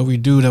of things that we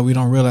do that we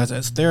don't realize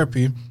as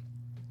therapy.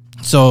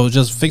 So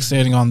just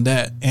fixating on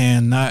that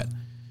and not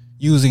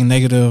using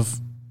negative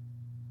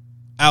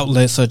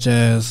outlets such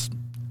as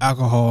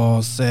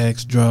alcohol,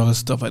 sex, drugs,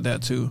 stuff like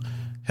that to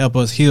help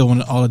us heal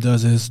when all it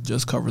does is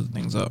just cover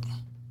things up.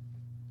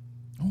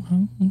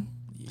 Okay.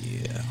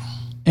 Yeah.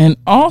 And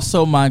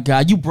also, my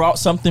guy, you brought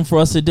something for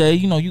us today.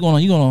 You're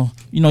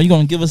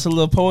gonna give us a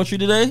little poetry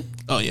today.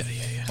 Oh yeah.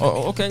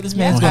 Oh, okay. This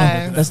man's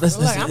gonna. Let's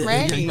I'm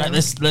ready.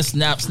 Let's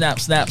snap.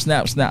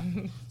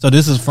 So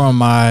this is from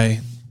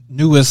my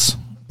newest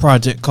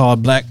project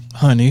called Black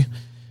Honey.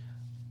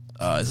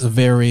 It's a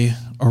very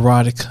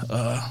erotic,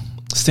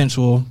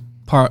 sensual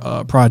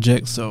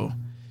project. So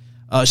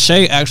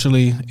Shay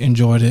actually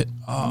enjoyed it.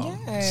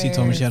 She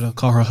told me she had to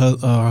call her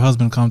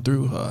husband come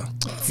through a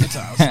few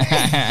times.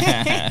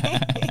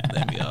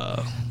 Let me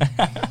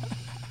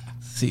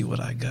see what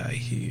I got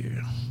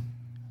here.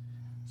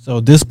 So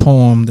this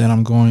poem that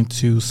I'm going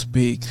to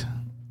speak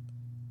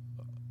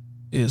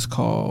is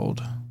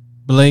called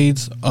Blade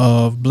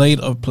of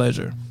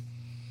Pleasure.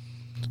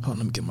 Hold on,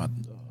 let me get my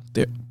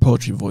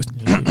poetry voice.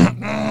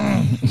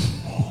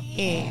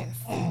 Yes.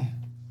 All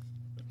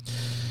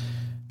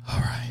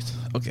right.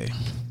 Okay.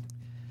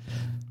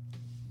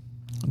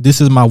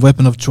 This is my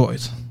weapon of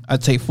choice. I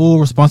take full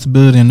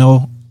responsibility and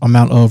no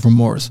amount of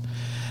remorse.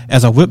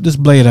 As I whip this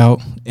blade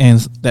out and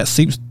that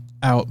seeps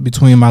out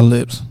between my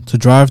lips to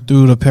drive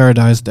through the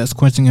paradise that's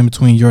quenching in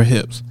between your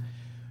hips.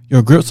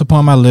 Your grips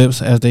upon my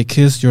lips as they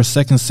kiss your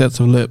second sets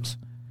of lips.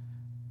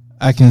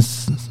 I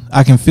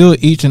can feel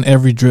each and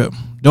every drip.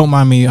 Don't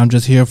mind me, I'm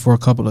just here for a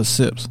couple of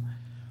sips.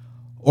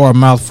 Or a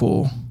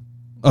mouthful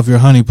of your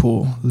honey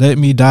pool. Let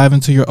me dive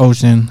into your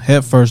ocean,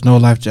 head first, no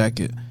life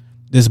jacket.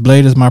 This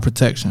blade is my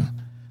protection.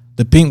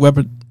 The pink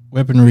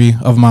weaponry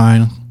of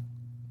mine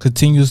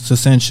continues to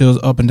send chills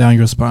up and down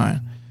your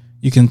spine.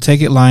 You can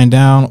take it lying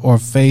down or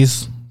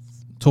face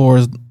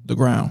towards the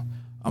ground.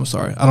 I'm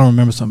sorry, I don't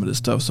remember some of this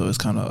stuff, so it's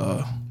kind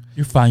of...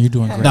 You're fine, you're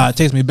doing great. Nah, it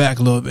takes me back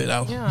a little bit.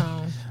 I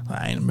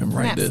ain't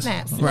remember Snap, right this.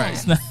 snap. Right.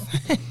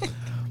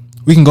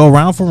 We can go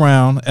round for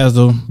round as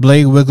the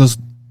blade wiggles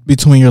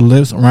between your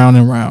lips, round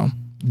and round.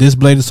 This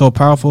blade is so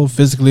powerful,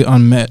 physically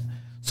unmet.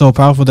 So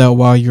powerful that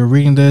while you're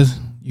reading this,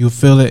 you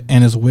feel it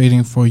and it's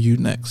waiting for you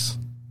next.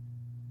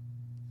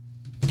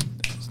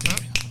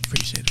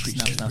 Appreciate it.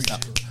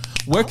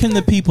 Where can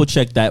the people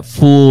check that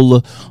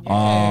full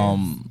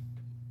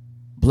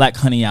Black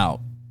Honey out?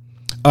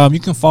 You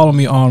can follow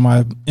me on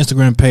my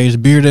Instagram page,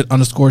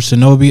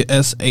 bearded_Shinobi,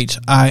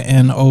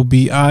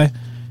 SHINOBI.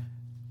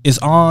 It's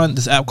on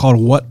this app called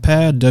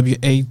Wattpad,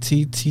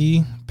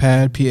 WATT,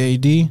 Pad,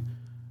 PAD.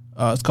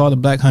 It's called the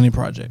Black Honey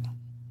Project.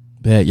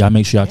 Bet y'all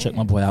make sure y'all check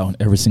my boy out on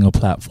every single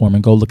platform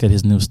and go look at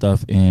his new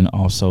stuff and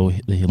also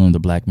the healing of the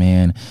black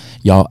man.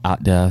 Y'all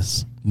out there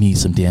need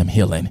some damn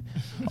healing.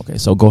 Okay,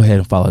 so go ahead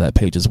and follow that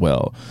page as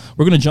well.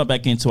 We're going to jump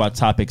back into our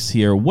topics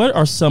here. What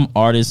are some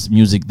artists'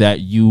 music that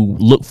you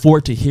look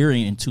forward to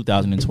hearing in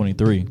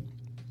 2023?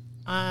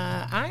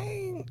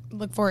 I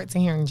look forward to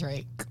hearing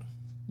Drake.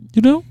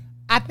 You do?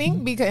 I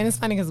think because, and it's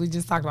funny because we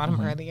just talked about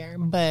him earlier,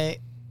 but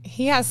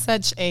he has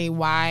such a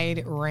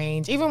wide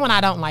range, even when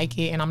I don't like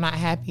it and I'm not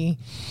happy.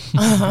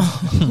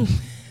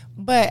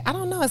 But I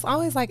don't know, it's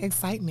always like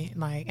excitement.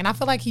 And I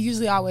feel like he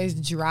usually always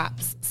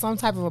drops some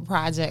type of a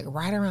project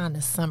right around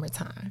the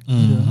summertime.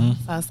 Mm-hmm.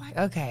 So it's like,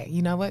 okay,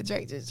 you know what?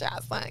 Drake just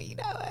dropped something, you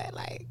know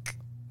what?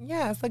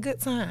 Yeah, it's a good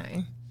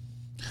time.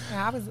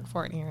 Yeah, I was looking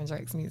forward to hearing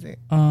Drake's music.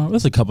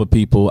 There's a couple of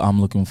people I'm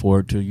looking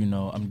forward to.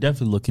 I'm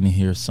definitely looking to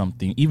hear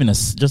something, even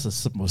just a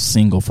simple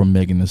single from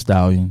Megan Thee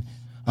Stallion.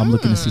 I'm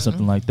looking to see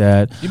something like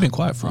that. You've been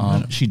quiet for a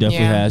minute. She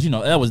definitely Yeah. has. You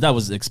know, that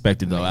was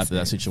expected though after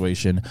that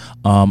situation.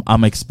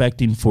 I'm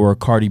expecting for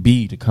Cardi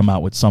B to come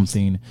out with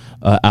something,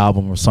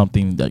 album or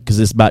something, because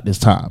it's about this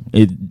time.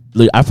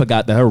 I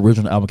forgot that her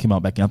original album came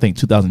out back in I think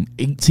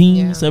 2018,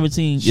 Yeah.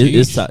 17.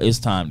 Sheesh. It's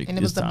time to. And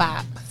it was it's a time.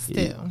 bop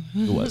still.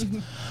 It was.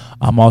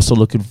 I'm also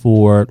looking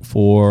for.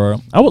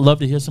 I would love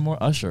to hear some more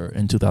Usher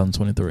in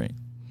 2023.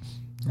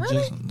 Really?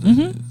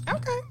 Mm-hmm.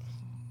 Okay.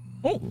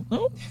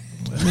 Oh.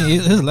 I mean,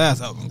 his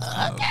last album.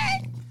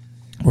 Okay.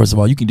 First of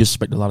all, you can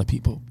disrespect a lot of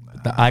people.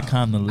 The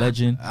icon, the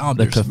legend, I don't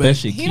the disrespect.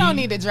 confession. He don't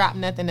need to drop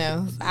nothing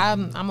else.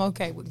 I'm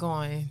okay with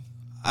going.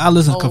 I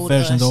listen to Old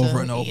Confessions Usher,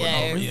 over and over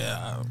and over. yes.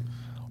 Yeah.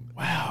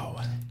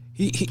 Wow.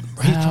 He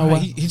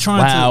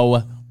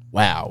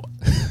Wow.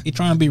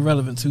 trying to be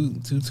relevant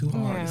too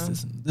hard. Yeah.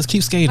 Just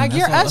keep skating. Like, That's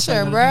you're all- that's all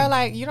Usher, you bro. gotta do.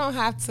 Like, you don't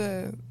have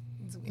to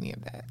do any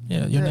of that. Yeah,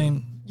 your You're-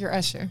 name. You're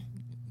Usher.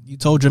 You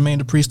told Jermaine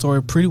Dupri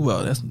story pretty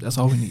well. That's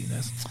all we need.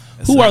 That's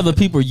Who it. are the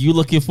people you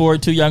looking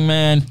forward to, young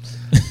man?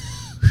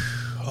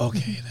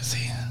 Okay, let's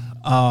see.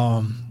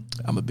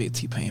 I'm a big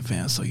T-Pain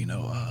fan, so you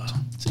know.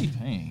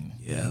 T-Pain.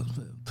 Yeah,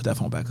 put that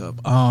phone back up.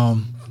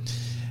 Oh,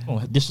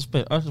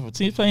 disrespect Usher for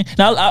T-Pain.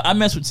 Now I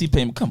mess with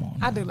T-Pain, but come on.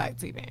 I do like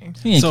T-Pain.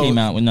 He ain't So- came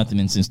out with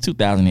nothing since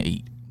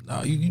 2008.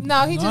 No,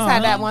 No, he just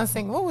had that one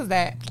single. What was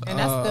that? And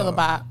that's still a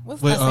bop.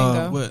 What's that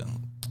single? What?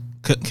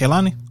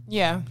 Kehlani?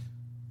 Yeah.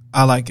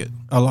 I like it.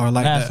 I like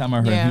Last that. time I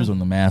heard Yeah. he was on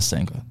The Masked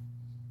Singer.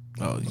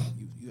 Oh,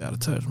 you out of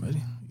touch,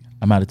 buddy.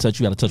 I'm out of touch.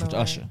 You out of touch with No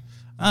way. Usher.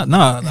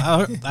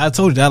 I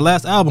told you that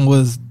last album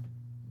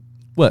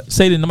What?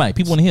 Say it in the mic.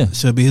 People want to hear.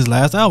 should be his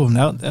last album.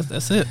 Now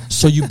that's it.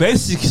 So you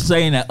basically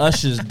saying that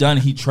Usher's done.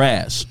 He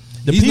trash.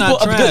 The He's people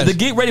not trash. the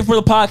Get Ready for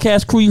the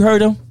Podcast crew. You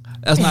heard him.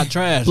 That's not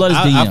trash. Flood his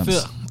I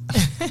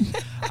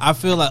DMs. I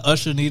feel like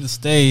Usher need to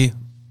stay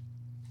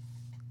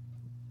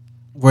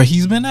where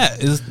he's been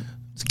at. Is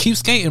keep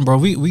skating, bro.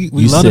 We You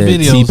love the said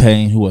videos.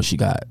 T-Pain. Who else you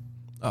got?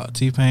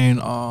 T-Pain.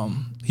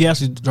 He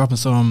actually dropping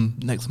some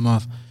next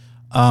month.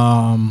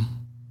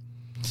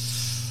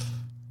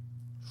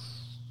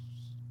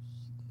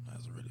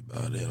 That's really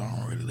about it. I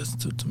don't really listen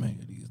to too many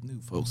of these new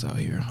folks out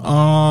here.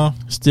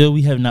 Still,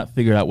 we have not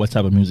figured out what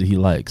type of music he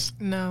likes.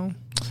 No.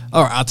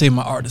 All right, I'll tell you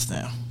my artist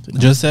now.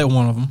 Just said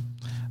one of them.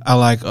 I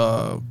like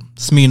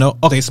Smino.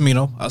 Okay,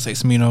 Smino. I'll say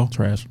Smino.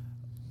 Trash.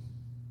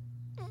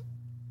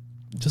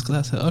 Just because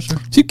I said Usher.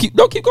 Keep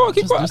going. Keep going.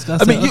 Just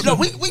I mean, Usher.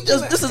 we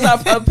just this is our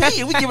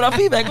opinion. We giving our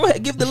feedback. Go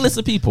ahead, give the list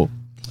of people.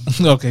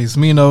 Okay,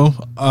 Smino.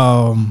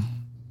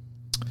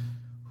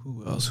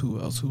 Who else? You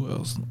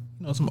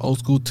know, some old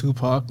school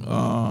Tupac.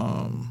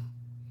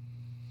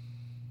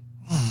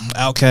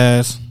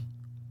 Outkast.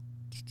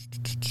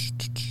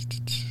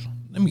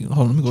 Let me go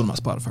to my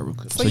Spotify real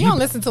quick. So you don't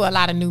listen to a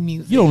lot of new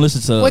music. You don't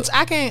listen to Which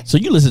I can. So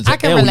you listen to I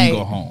can L when you relate.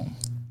 go home.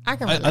 I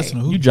can I relate. listen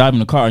to who? You drive in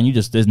the car and you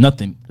just there's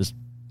nothing. Just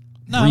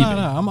No. breathing.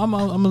 I'm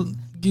gonna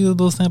give you a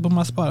little sample of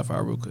my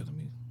Spotify real quick. Let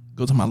me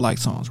go to my like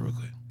songs real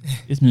quick.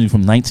 It's music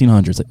from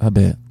 1900s. I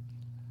bet.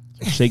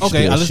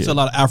 Shakespeare. Okay, I listen shit. to a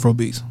lot of Afro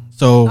beats.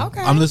 So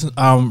Okay. I'm listening.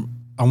 I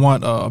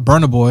want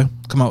Burna Boy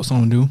come out with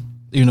something new.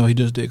 You know, he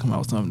just did come out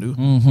with something new.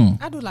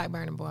 Mm-hmm. I do like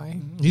Burna Boy.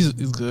 He's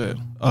good.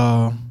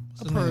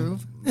 What's his name?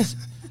 Approve.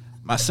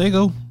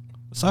 Masego.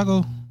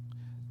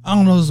 I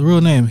don't know his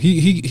real name.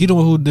 He the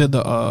one who did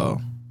the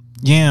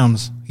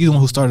Yams. He's the one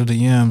who started the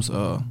Yams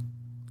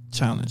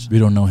challenge. We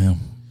don't know him.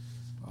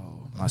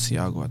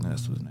 Masiago, I think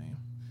that's his name.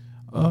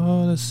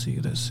 Let's see.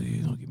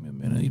 Don't give me a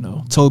minute. You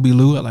know, Toby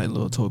Lou. I like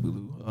little Toby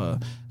Lou.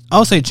 I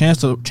would say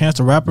Chance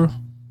the Rapper.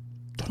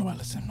 Don't know why I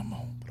listen no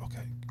more. But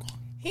okay. Go on.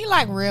 He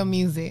like real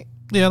music.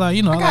 Yeah, like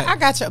you know, I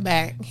got your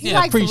back. He Yeah,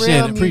 likes appreciate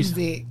real it,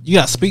 music. You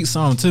got to speak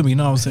something to me. You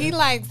know what I'm saying? He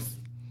likes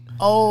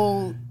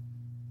old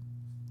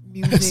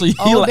music.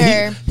 So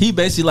older he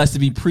basically likes to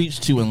be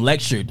preached to and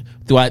lectured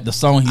throughout the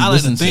song he I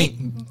like to listens to. think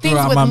things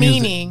throughout my with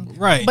music. meaning.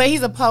 Right. But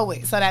he's a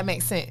poet, so that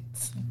makes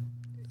sense.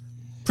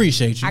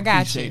 Appreciate you. I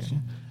got Appreciate you.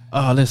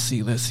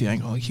 Let's see. I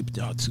ain't gonna keep it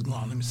y'all too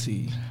long. Let me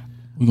see.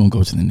 We're gonna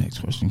go to the next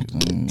question.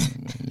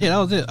 Yeah, that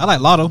was it. I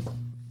like Lotto.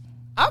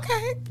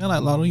 Okay. I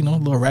like Lotto. You know, a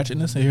little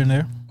ratchetness here and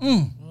there.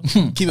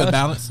 Keep it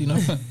balanced. You know.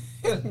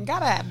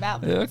 Gotta have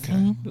balance.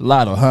 Okay.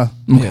 Lotto, huh?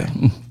 Yeah.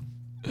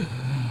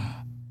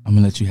 I'm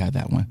gonna let you have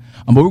that one.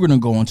 But we're gonna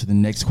go on to the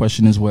next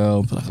question as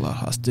well. I feel like a lot of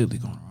hostility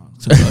going on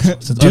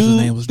since Usher's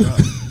name was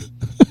dropped.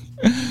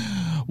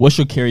 What's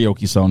your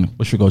karaoke song?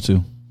 What's your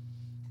go-to?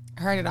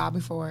 Heard it all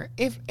before.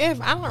 If I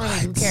don't really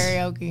do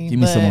karaoke, Give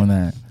me some on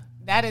that.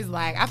 That is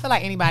like I feel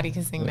like anybody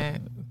can sing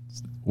that.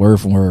 Word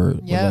from word.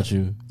 What Yep. about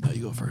you? No,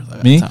 you go first. I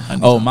got Me? time. I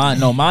need Oh, time. mine.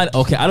 No, mine.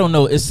 Okay, I don't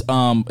know. It's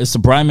a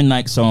Brian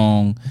McKnight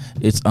song.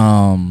 It's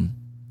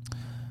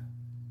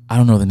I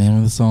don't know the name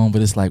of the song,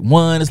 but it's like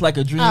one. It's like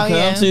a dream Oh, come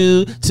yeah.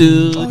 two.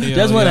 yeah,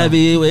 Just wanna yeah.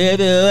 be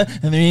with you.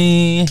 And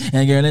three.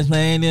 And girl, it's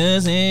plain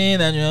to see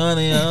that you're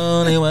the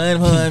only one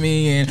for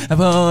me. And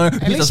four.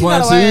 least Just you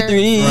 1, got a 2, word.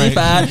 3, Right.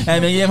 5.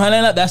 And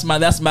then that's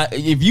my.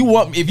 If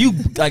you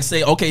like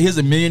say, okay, here's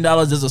 $1 million.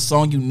 There's a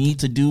song you need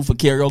to do for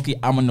karaoke.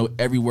 I'm gonna know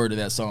every word of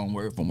that song,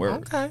 word from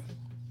word. Okay.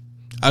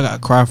 I got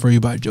 "Cry for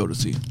You" by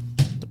Jodeci.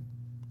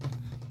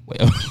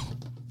 Well,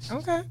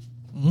 Okay.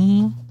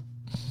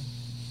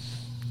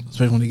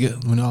 Especially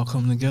when they all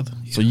come together.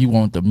 so you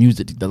want the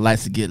music, the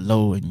lights to get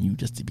low, and you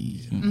just to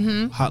be.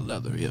 Hot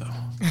leather, yeah.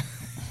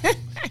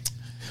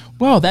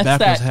 Well, that's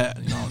Backwards that.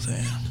 hat, you know what I'm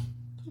saying?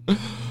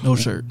 No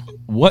shirt.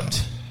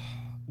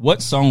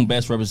 What song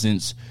best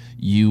represents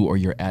you or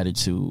your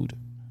attitude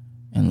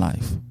in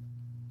life?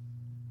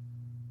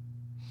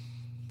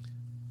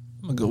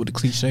 I'm gonna go with the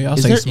cliche. I'll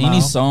Is say there Smile.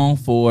 any song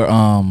for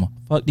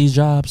fuck these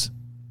jobs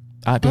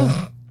out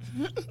there?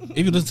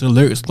 If you listen to the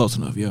lyrics close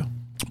enough, yeah.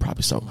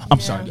 Probably so. I'm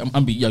sorry.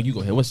 You go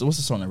ahead. What's the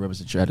song that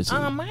represents your attitude?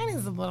 Mine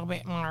is a little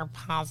bit more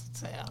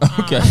positive.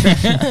 Okay.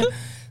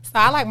 So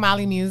I like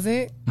Molly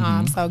music.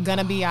 So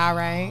Gonna Be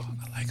Alright.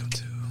 I like them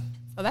too.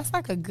 So that's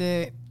like a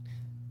good,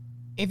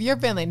 if you're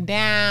feeling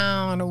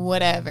down or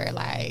whatever,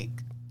 like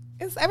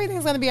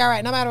everything's gonna be all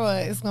right. No matter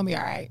what, it's gonna be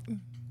all right.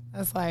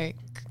 That's like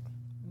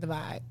the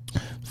vibe.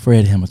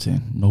 Fred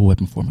Hamilton, No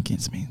Weapon Formed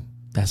Against Me.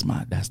 That's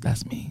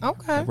me.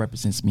 Okay. That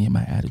represents me and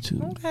my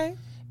attitude. Okay.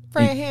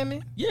 Fred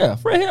Hammond. Yeah,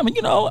 Fred Hammond.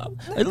 You know,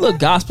 a little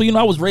gospel. You know,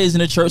 I was raised in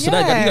the church, so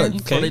that Yeah.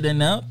 got throw that in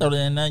there. Throw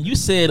that in there. You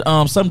said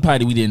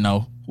somebody we didn't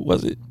know. Who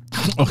was it?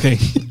 Okay.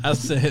 I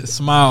said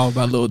Smile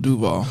by Lil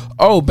Duval.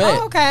 Oh, bet.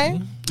 Oh, okay.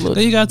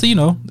 There you got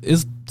to,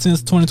 it's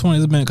since 2020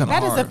 it's been kind of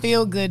That hard. is a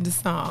feel good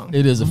song.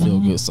 It is a feel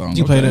good song.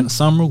 You play that in the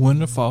summer,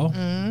 winter, fall.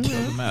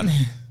 Doesn't matter.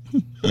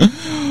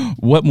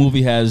 What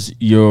movie has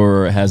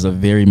a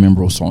very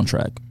memorable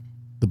soundtrack?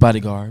 The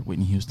Bodyguard,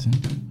 Whitney Houston.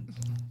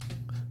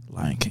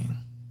 Lion King.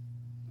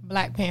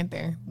 Black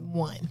Panther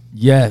 1.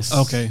 Yes.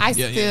 Okay. I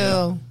Yeah,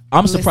 still.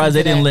 I'm surprised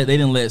they listen to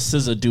didn't that. let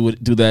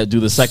SZA do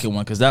the second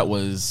one because that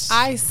was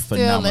I still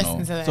phenomenal.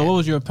 listen to that. So what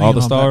was your All opinion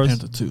the on Stars? Black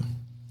Panther 2?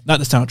 Not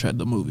the soundtrack,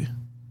 the movie.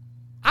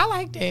 I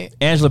liked it.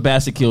 Angela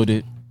Bassett killed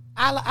it.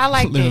 I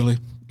liked Literally. it.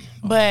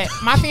 But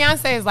my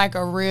fiance is like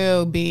a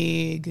real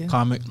big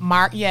Comic.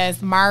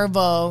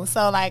 Marvel.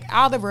 So like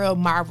all the real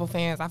Marvel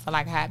fans, I feel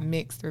like had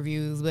mixed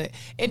reviews, but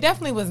it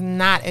definitely was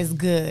not as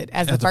good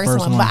as the first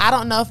one. But I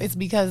don't know if it's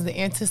because the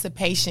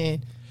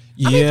anticipation.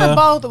 I mean, for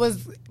both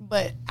was,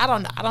 but I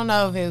don't know. I don't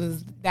know if it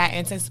was that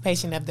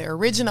anticipation of the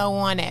original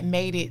one that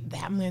made it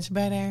that much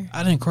better.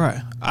 I didn't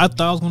cry. I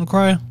thought I was going to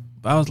cry,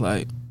 but I was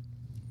like...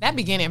 That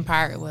beginning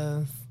part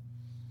was,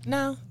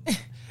 no.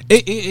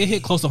 It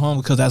hit close to home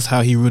because that's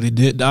how he really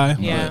did die.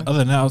 Yeah. But other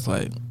than that, I was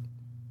like...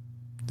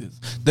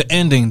 The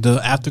ending,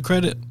 the after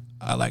credit,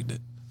 I liked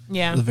it.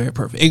 Yeah. It was very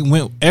perfect.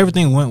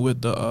 Everything went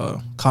with the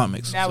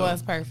comics. That so,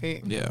 was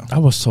perfect. Yeah. I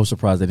was so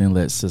surprised they didn't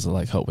let SZA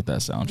like help with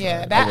that soundtrack.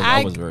 Yeah,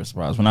 I was very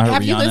surprised when I heard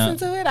Have Rihanna. you listened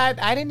to it?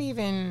 I didn't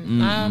even.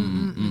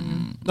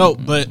 No,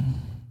 but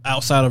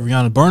outside of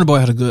Rihanna, Burna Boy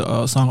had a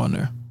good song on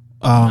there.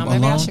 Maybe I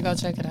Alone. should go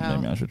check it out.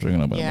 Maybe I should drink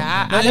it up.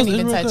 Yeah, I It's didn't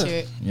even real touch good.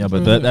 it. Yeah,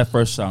 but that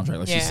first soundtrack,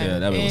 like she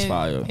said, that was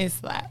fire. It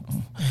slaps.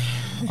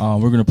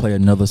 We're gonna play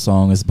another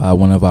song. It's by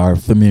one of our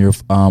familiar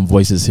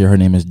voices here. Her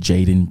name is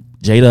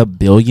Jada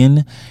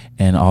Billion,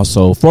 and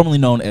also formerly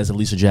known as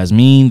Alicia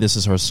Jasmine. This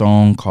is her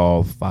song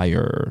called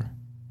Fire.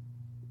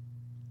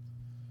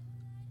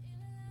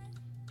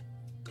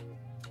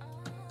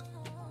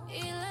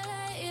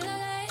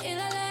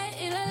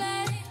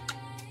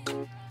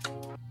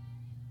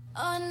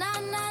 Oh, na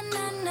na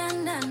na na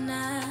na na.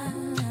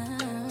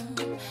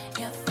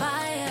 You're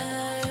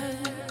fire.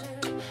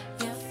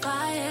 You're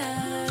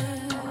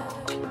fire.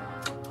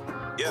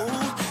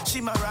 Yeah. She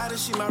my rider,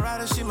 she my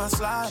rider, she my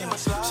slider.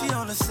 She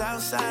on the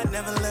south side,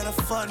 never let a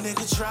fuck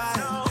nigga try.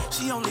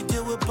 She only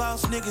deal with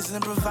boss niggas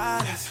and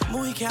providers.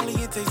 Muy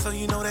caliente, so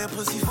you know that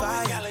pussy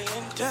fire.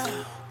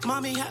 Yeah.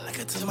 Mommy hot like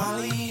a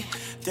tamale.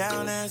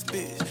 Down ass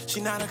bitch, she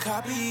not a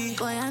copy.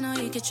 Boy, I know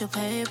you get your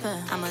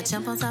paper. I'ma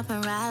jump on top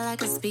and ride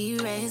like a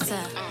speed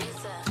racer.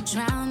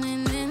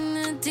 Drowning in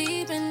the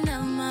deep end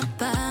of my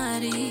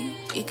body.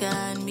 You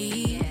got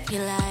me, you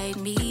like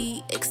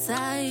me,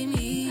 excite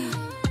me.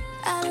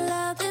 I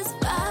love this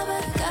vibe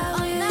I got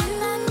with you. Na,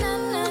 na,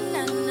 na,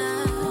 na, na.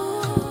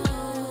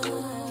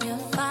 You're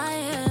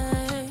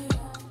fire.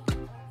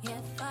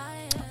 You're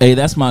fire. Hey,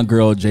 that's my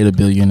girl Jada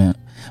Billion.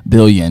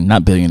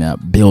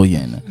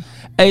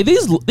 Hey,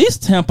 these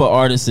Tampa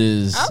artists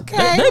is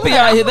Okay, they be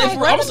well, out here. I'm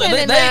like, wait a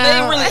minute They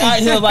now. really out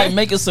here like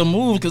making some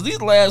moves because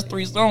these last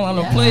 3 songs I'm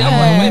gonna play. I'm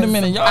like, wait a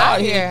minute, y'all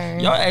out here,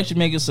 y'all actually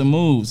making some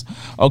moves.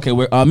 Okay,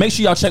 we're make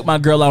sure y'all check my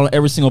girl out on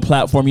every single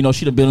platform. You know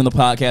she done been on the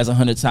podcast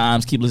 100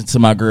 times. Keep listening to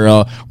my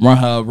girl. Run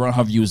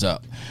her views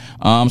up.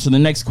 So the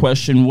next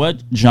question: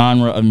 what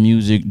genre of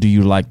music do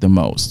you like the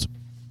most?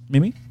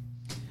 Mimi?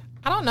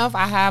 I don't know if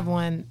I have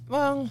one.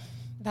 Well,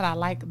 that I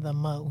like the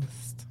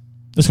most.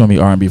 It's gonna be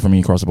R&B for me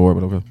across the board,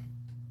 but okay.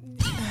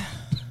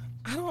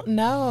 I don't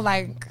know.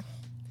 Like,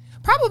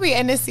 probably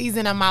in this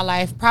season of my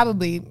life,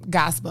 probably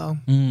gospel.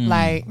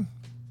 Like,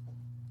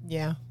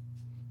 yeah,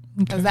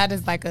 because that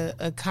is like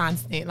a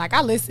constant. Like,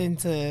 I listen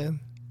to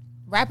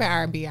rap and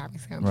R&B.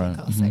 Obviously, I'm Right.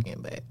 a close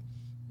second, but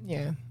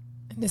yeah,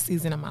 in this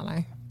season of my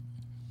life.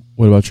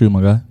 What about you,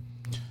 my guy?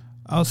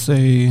 I'll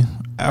say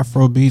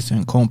Afro beats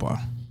and compa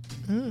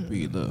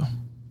be the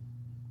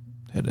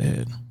head to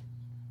head.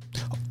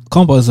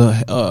 Compa is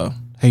a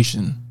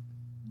Haitian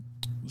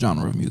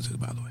genre of music,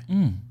 by the way.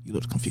 You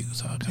look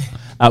confused. Okay.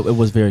 It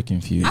was very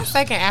confused. I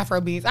second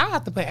Afrobeats. I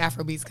have to put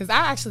Afrobeats because I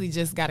actually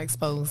just got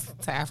exposed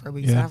to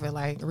Afrobeats. Yeah. I feel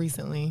like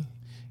recently.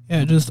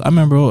 Yeah, I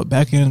remember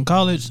back in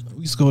college,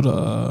 we used to go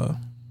to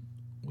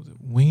was it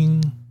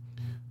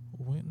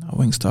not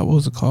Wingstop, what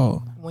was it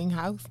called? Wing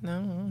House?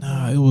 No.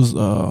 Nah, it was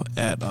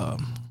at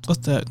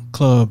what's that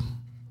club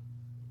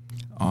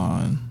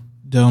on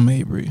Del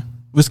Mabry?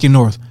 Whiskey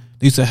North.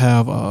 They used to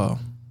have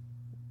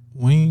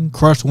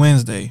Crush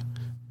Wednesday.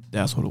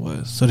 That's what it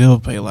was. So they'll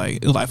play it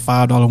was like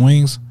 $5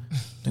 wings. I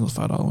think it was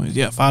 $5 wings.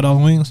 Yeah,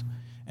 $5 wings.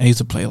 And they used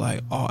to play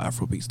like all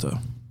Afrobeat stuff.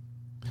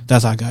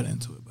 That's how I got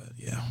into it, but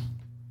yeah.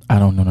 I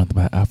don't know nothing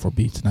about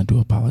Afrobeats, and I do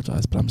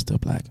apologize, but I'm still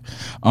black.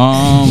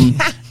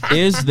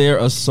 Is there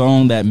a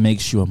song that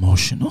makes you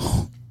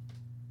emotional?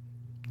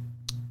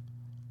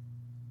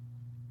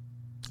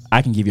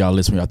 I can give y'all a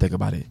list when y'all think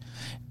about it.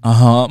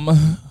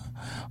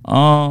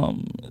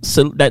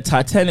 So that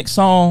Titanic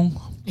song,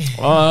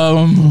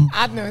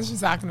 I know what you're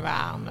talking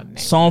about. I don't know the name.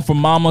 song from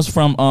Mamas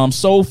from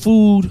Soul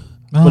Food.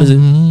 What is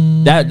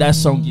it? That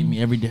song give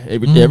me every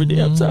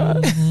damn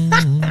time.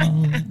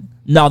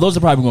 No, those are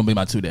probably gonna be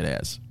my two dead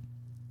ass.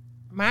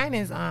 Mine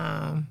is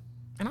and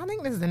I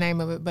think this is the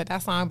name of it, but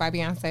that song by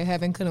Beyonce,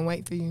 "Heaven Couldn't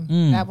Wait for You."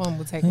 That one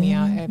will take me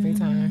out every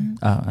time.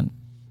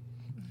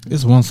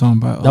 It's one song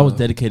by That was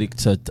dedicated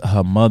to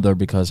her mother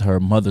because her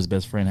mother's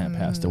best friend had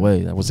passed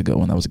away. That was a good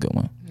one.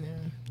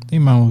 I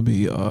think mine would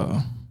be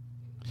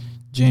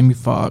Jamie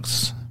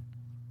Foxx.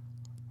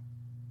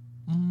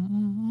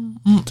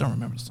 Don't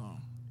remember the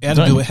song. It had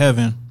to do with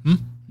heaven.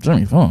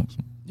 Jamie Foxx.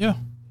 Yeah.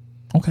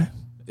 Okay.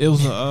 It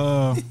was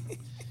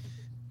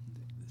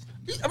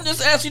I'm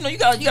just asking. You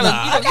gotta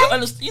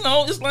understand.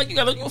 It's like you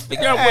gotta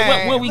figure out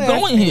where we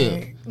going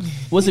here.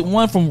 Was it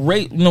one from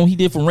Ray? He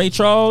did from Ray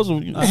Charles or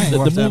I ain't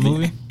watched that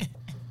movie.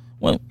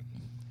 Well,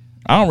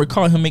 I don't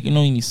recall him making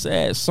any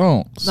sad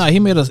songs. No, he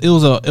made us. It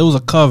was a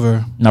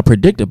cover. Now,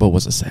 Predictable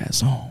was a sad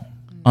song.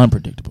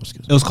 Unpredictable.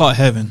 Excuse me. It was called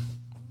Heaven.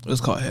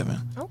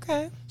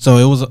 Okay. So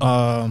it was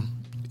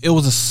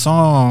a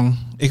song.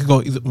 It could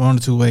go either one or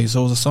two ways.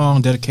 So it was a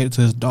song dedicated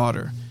to his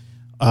daughter.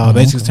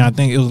 Basically, I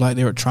think it was like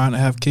they were trying to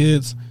have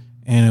kids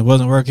and it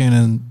wasn't working.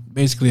 And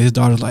basically, his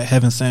daughter's like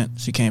heaven sent.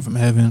 She came from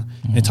heaven.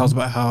 And it talks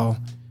about how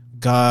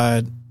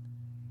God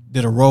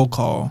did a roll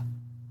call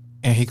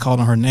and he called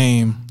on her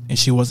name and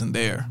she wasn't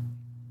there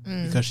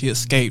because she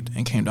escaped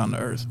and came down to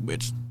earth,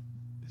 which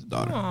his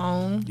daughter.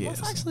 Oh, Yes.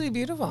 that's actually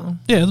beautiful.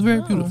 Yeah, it's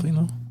very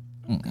beautiful,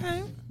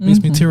 Okay.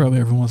 Makes me tear up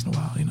every once in a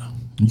while,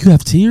 You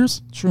have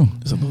tears? True.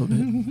 Just a little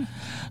bit.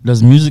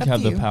 Does music Up to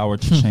have the you. power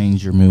to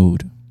change your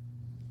mood?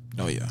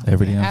 Oh, yeah.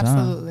 Every damn time.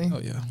 Absolutely. Oh,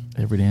 yeah.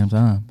 Every damn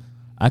time.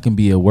 I can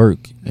be at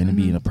work and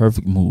be in a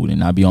perfect mood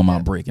and I be on my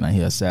break and I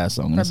hear a sad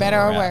song. and For it's better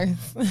or all right.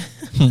 worse.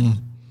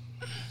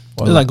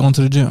 It's like going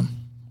to the gym.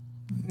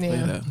 Play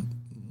Yeah. that.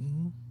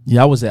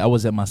 Yeah, I was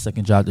at my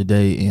second job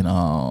today, and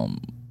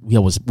we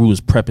was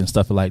prepping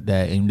stuff like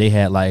that, and they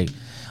had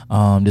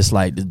this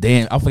the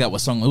damn, I forgot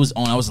what song it was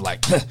on. I was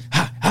like,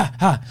 ha ha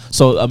ha.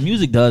 So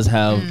music does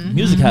have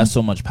music has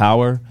so much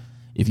power.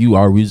 If you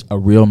are a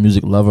real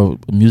music lover,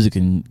 music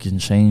can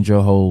change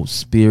your whole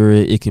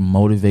spirit. It can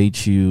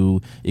motivate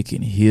you. It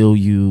can heal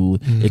you.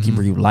 It can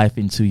breathe life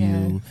into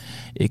you.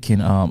 It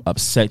can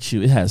upset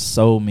you. It has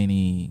so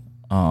many.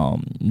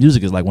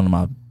 Music is like one of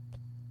my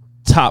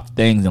top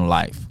things in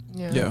life.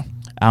 Yeah.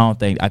 I don't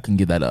think I can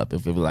give that up.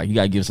 If it was like you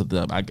gotta give something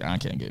up, I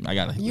can't give it. I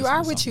gotta. You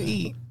are what you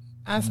eat.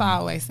 That's what I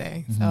always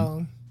say.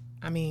 So,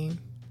 I mean,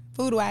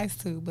 food wise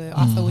too, but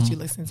also what you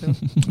listen to.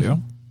 Yeah.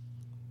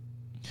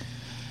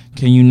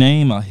 Can you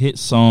name a hit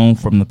song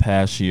from the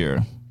past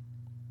year,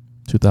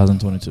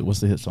 2022? What's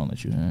the hit song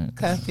that you had?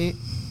 Cuff it.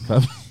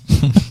 Cuff-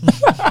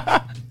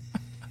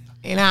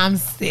 And I'm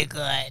sick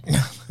of it.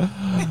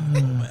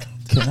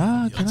 Can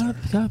I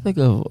think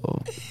of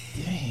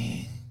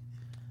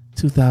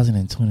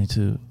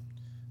 2022?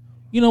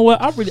 You know what?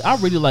 I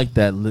really like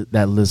that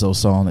Lizzo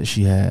song that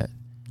she had.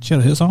 She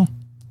had a hit song?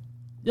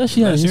 Yeah,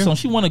 she had a Last hit year? song.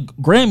 She won a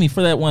Grammy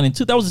for that one.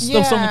 That was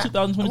a song in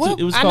 2022. What?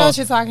 It was I called, know what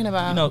you're talking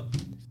about.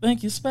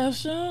 Thank you,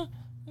 special.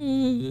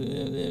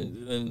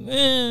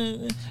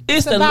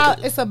 It's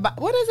about,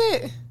 what is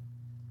it?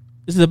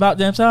 Is it about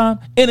damn time?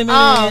 In a minute,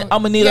 I'm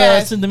gonna need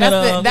a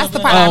sentimental. That's the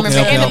part I remember.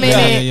 okay, In a okay.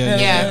 minute,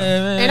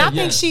 Yeah. And I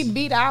think she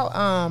beat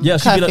out She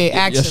Cuff beat out, It,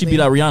 actually. she beat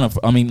out Rihanna.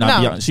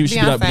 Beyonce. She beat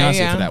out Beyonce,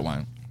 Beyonce for that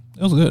one.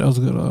 It was good. That was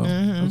a good.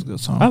 That was a good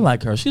song. I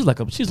like her. She's a I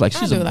do like her.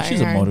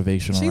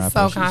 motivational She's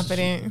rapper. so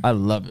confident. I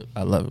love it.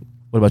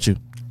 What about you?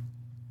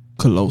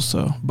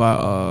 Colosa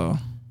by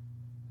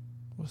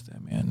what's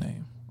that man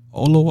name?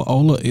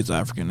 Ola is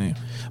African name,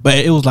 but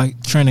it was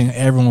like trending.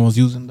 Everyone was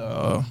using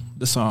the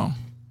song.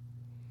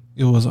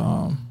 It was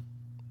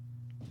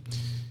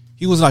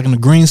he was like in a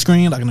green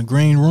screen, like in a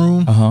green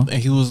room, and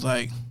he was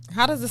like,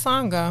 How does the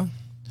song go?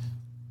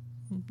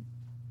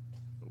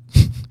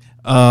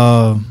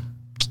 hold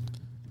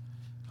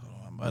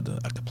on,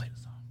 I could play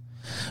the song.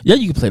 Yeah,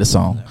 you can play the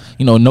song.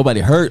 You know, nobody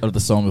heard of the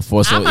song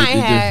before, so I might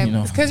have, you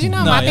know. because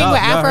No, my thing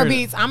with y'all heard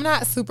it. Afrobeats, I'm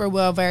not super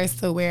well versed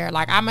to where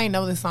like I may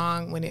know the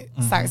song when it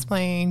starts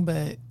playing,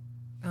 but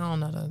I don't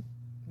know the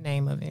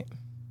name of it.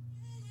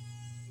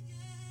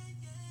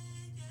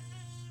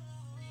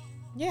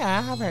 Yeah,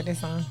 I have heard this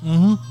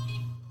song.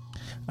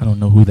 I don't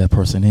know who that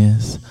person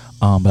is,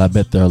 but I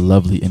bet they're a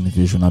lovely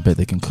individual, and I bet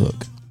they can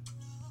cook.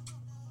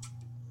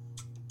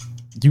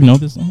 Do you know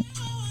this song?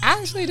 I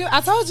actually do.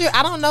 I told you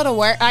I don't know the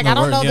word. Like I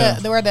don't know yeah.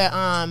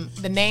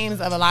 the names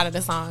of a lot of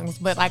the songs,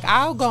 but like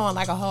I'll go on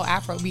like a whole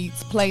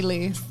Afrobeats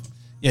playlist.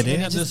 Yeah, they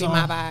And it had just this be song.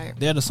 my vibe.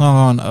 They had a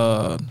song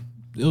on.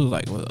 It was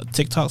like a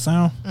TikTok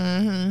sound.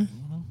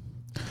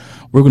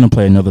 We're gonna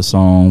play another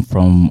song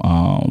from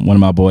one of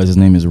my boys. His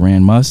name is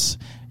Rand Muss.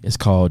 It's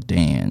called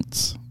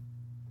Dance.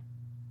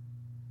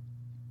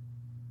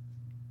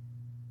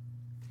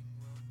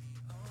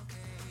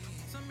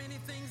 So many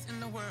things in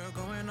the world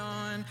going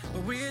on,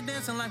 but we're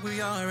dancing like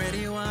we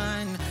already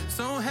won.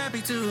 So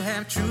happy to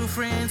have true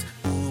friends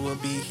who will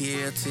be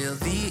here till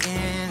the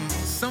end.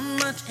 So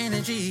much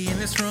energy in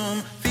this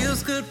room,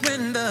 feels good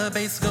when the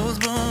bass goes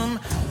boom.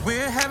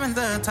 We're having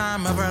the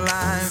time of our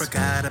lives,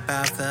 forgot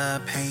about the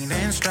pain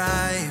and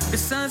strife.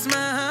 Besides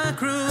my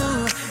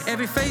crew,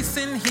 every face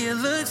in here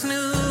looks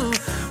new.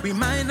 We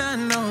might not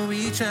know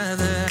each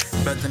other,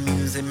 but the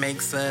music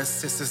makes us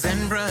sisters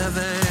and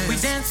brothers. We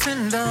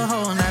dancing the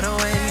whole night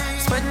away,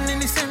 sweating in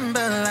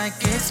December like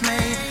it's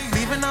May,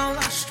 leaving all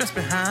our stress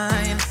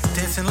behind,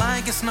 dancing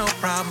like it's no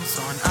problems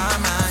on our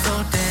mind.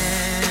 So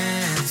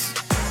dance,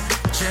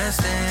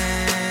 just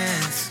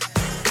dance,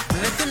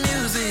 let the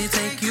music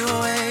take you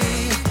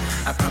away.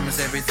 I promise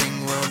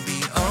everything will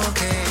be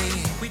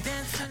okay. We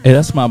dance. Hey,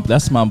 that's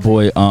my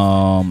boy,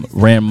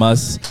 Rand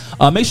Muss.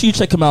 Make sure you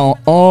check him out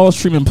on all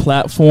streaming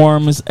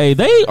platforms. Hey,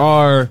 they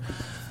are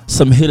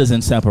some hitters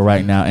in Tampa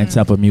right now in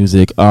Tampa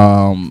music.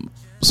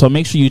 So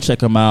make sure you check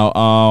them out.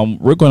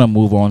 We're gonna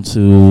move on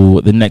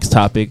to the next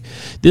topic.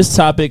 This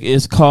topic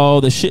is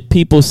called the shit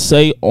people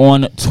say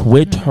on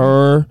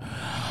Twitter.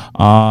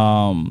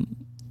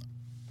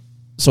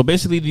 So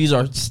basically, these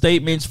are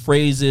statements,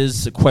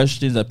 phrases,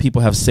 questions that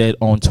people have said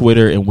on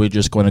Twitter, and we're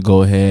just going to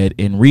go ahead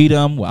and read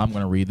them. Well, I'm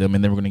going to read them,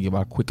 and then we're going to give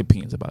our quick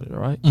opinions about it. All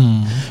right.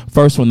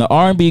 First one: the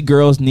R&B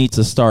girls need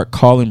to start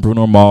calling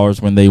Bruno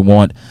Mars when they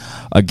want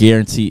a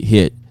guaranteed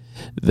hit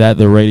that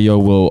the radio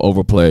will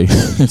overplay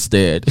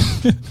instead.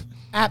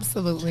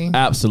 Absolutely.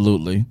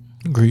 Absolutely.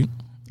 Agreed.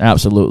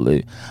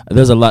 Absolutely.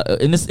 There's a lot,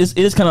 and it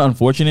is kind of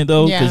unfortunate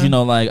though, because Yeah. you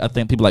know, like I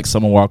think people like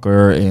Summer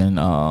Walker and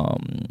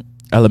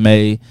Ella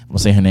May, I'm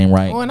saying her name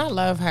right. Oh, and I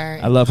love her.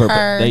 I love her,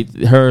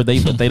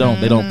 but they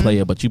don't play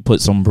it. But you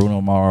put some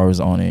Bruno Mars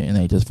on it, and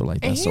they just feel like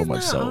and that's he's so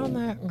much. not So on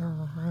that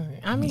girl.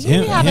 I mean, he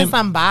Him- be having him-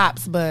 some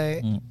bops,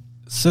 but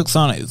Silk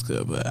Sonic is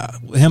good, but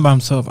him by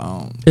himself, I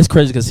don't. it's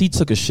crazy because he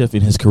took a shift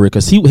in his career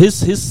because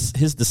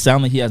his the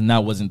sound that he has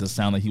now wasn't the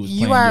sound that he was.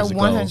 you playing are years ago.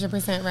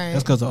 100% right.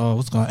 That's because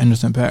what's called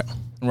Anderson .Paak.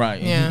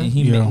 Right. Yeah. And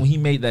he Yeah. made, when he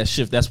made that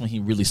shift, that's when he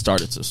really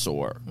started to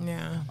soar.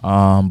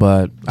 Yeah.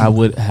 But I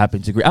would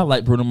happen to agree. I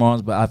like Bruno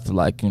Mars, but I feel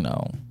like, you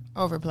know,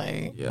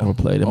 Overplayed. Yeah.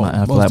 overplayed. Oh,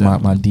 I feel most like my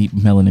definitely. deep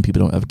melanin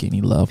people don't ever get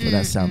any love for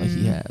that sound that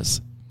he has.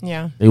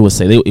 Yeah. They would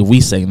say, if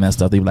we sang that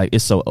stuff, they'd be like,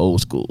 it's so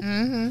old school.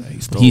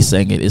 He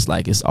sang it, it's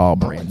like it's all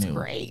brand It's new.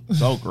 great.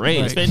 So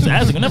great. It's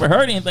fantastic. I've never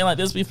heard anything like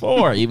this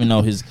before, even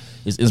though his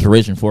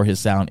inspiration for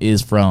his sound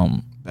is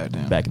from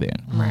back then.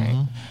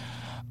 Right.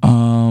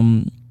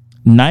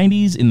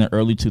 90s and the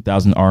early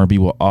 2000s R&B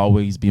will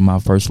always be my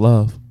first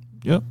love.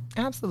 Yep.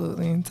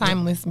 Absolutely.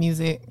 Timeless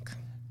music.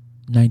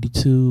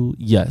 92,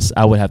 yes,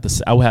 I would have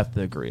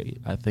to agree.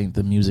 I think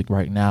the music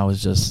right now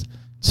is just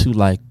too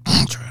like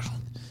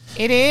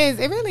It is.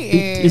 It really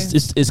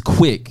is. it's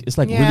quick. It's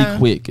like Yeah. really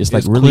quick. It's like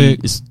It's really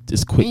quick.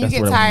 it's quick. And you That's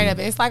get what I tired mean. of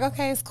it. It's like,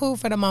 okay, it's cool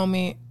for the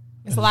moment.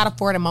 It's a lot of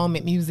for the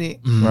moment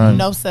music. Right.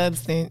 No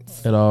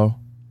substance. At all.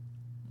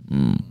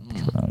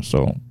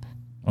 So,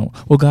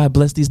 well, God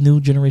bless these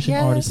new generation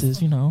Yes.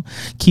 artists. You know,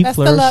 keep Best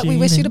of flourishing. luck. We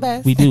wish you and the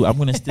best. We do. I'm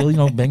gonna still,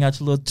 bang out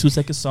your little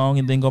 2-second song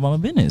and then go about my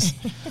business.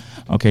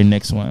 Okay,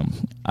 next one.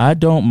 I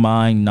don't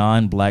mind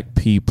non-black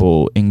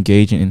people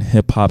engaging in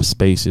hip hop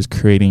spaces,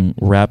 creating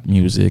rap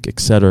music,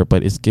 etc.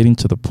 But it's getting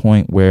to the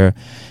point where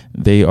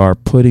they are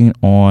putting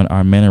on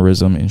our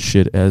mannerism and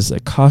shit as a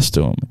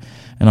costume,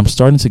 and I'm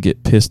starting to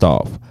get pissed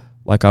off.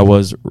 Like I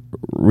was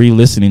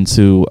re-listening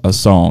to a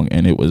song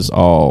and it was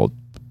all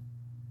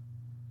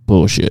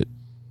bullshit.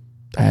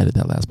 I added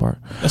that last part.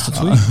 That's the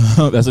tweet.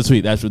 That's a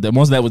tweet. That's what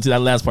once that was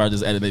that last part I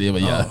just added it in,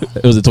 but yeah,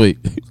 it was a tweet.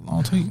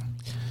 Long tweet.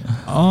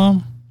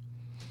 I'm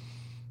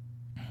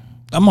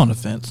on the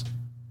fence.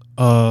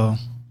 I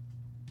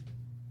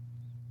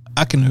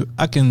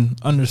can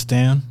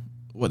understand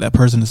what that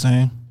person is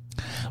saying.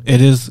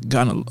 It is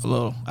gotten a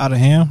little out of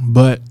hand,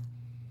 but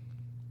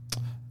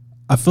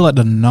I feel like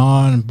the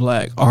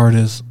non-black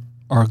artists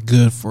are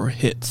good for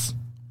hits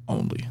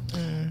only.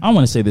 I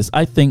want to say this.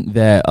 I think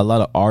that a lot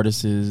of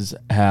artists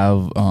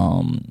has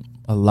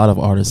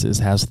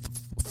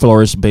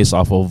flourished based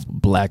off of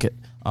black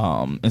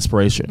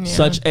inspiration,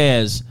 such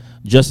as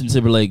Justin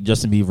Timberlake,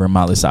 Justin Bieber, and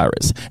Miley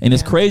Cyrus. And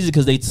it's crazy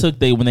because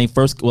when they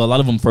first, well, a lot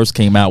of them first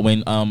came out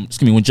when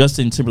when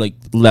Justin Timberlake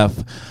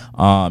left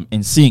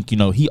NSYNC, you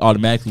know, he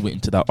automatically went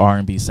into the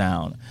R&B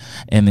sound.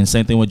 And then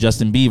same thing with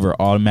Justin Bieber,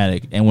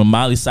 automatic. And when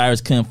Miley Cyrus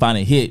couldn't find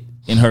a hit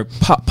in her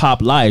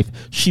pop life,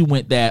 she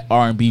went that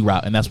R&B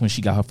route, and that's when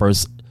she got her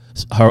first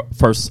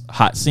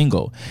hot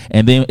single.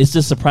 And then it's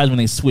just surprising when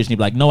they switch and they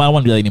be like, no, I don't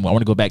want to do that anymore. I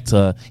want to go back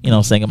to, you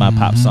know, singing my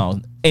pop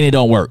songs. And it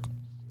don't work.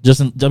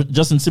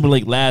 Justin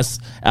Timberlake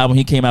last album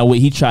he came out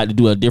with, he tried to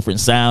do a different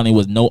sound. It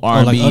was no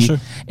R&B, like Usher?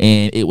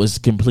 and it was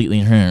completely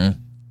her.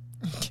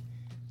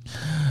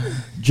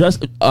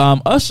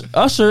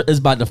 Usher is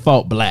by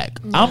default black.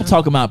 I'm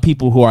talking about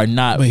people who are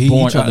not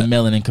born of the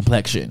melanin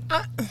complexion.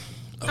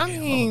 I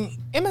mean,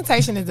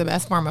 imitation is the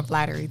best form of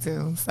flattery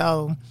too.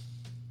 So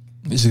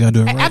you just gotta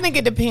do it right. I think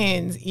it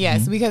depends.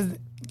 Yes, because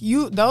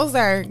those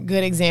are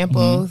good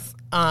examples.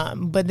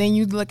 But then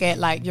you look at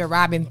like your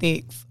Robin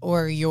Thicke's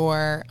or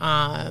your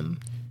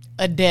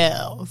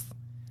Adele's.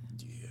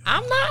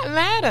 I'm not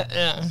mad at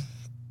them.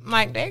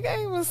 Like, they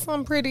gave us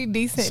some pretty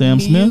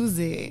decent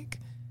music.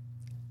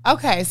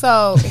 Okay,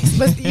 so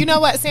but you know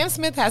what? Sam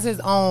Smith has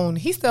his own.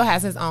 He still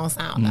has his own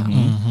sound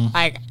though.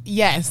 Like,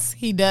 yes,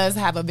 he does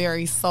have a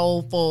very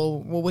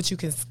soulful, well, what you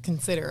can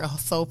consider a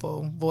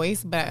soulful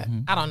voice. But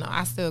I don't know.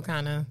 I still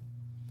kind of.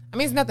 I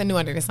mean, it's nothing new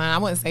under the sun. I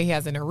wouldn't say he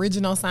has an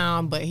original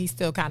sound, but he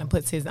still kind of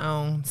puts his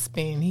own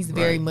spin. He's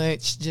very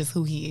much just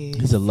who he is.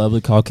 He's a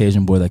lovely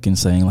Caucasian boy that can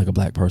sing like a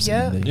black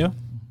person.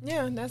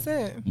 Yeah, that's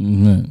it.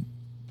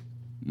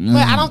 But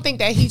I don't think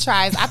that he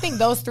tries. I think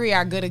those three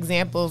are good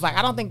examples. Like,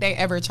 I don't think they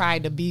ever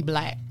tried to be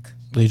black.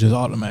 They just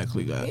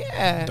automatically got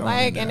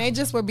and they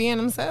just were being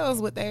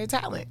themselves with their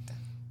talent.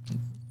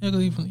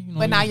 Yeah,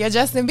 but now your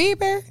Justin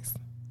Bieber's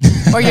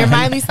or your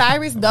Miley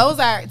Cyrus, those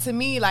are, to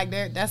me, like,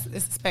 it's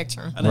a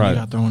spectrum. I think they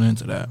got thrown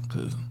into that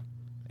because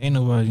ain't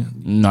nobody.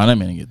 No, that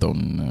man didn't get thrown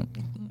in that.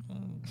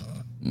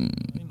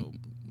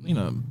 You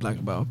know, black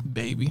about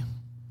baby.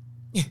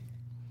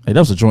 Hey, that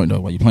was a joint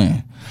though. Why you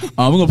playing? We're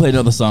gonna play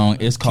another song.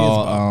 It's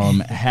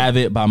called "Have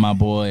It" by my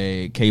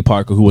boy K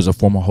Parker, who was a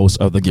former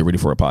host of the Get Ready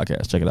For It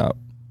podcast. Check it out.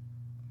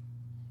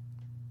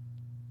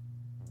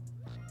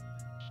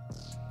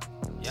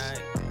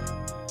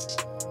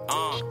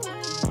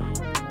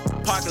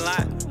 Parking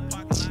lot.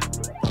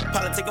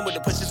 Politicking with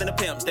the pushers and the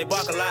pimps, they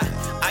bark a lot.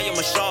 I am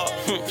a shark,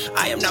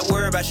 I am not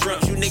worried about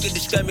shrimps. You niggas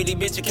discuss me, these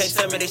bitches can't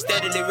tell me they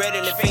steadily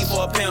ready to feed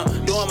for a pimp.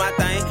 Doing my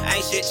thing,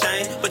 ain't shit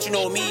changed. But you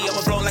know me,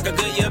 I'ma float like a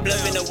good year.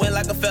 Bluff in the wind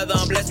like a feather,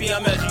 I'm blessed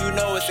beyond measure. You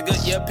know it's a good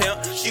year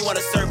pimp. She want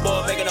a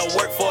surfboard, making her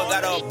work for it.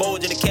 Got her a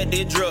bulge and the cat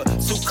did drug. 2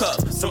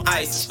 cups, some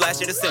ice,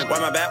 splash of the sink. Wipe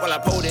my back while I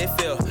pull that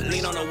fill.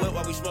 Lean on the whip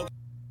while we smoke.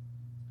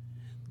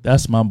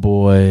 That's my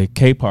boy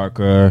K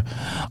Parker.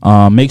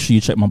 Make sure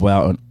you check my boy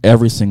out on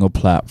every single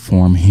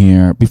platform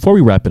here. Before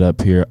we wrap it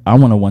up here, I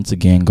want to once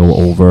again go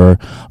over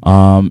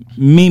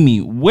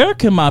Mimi. Where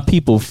can my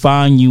people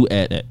find you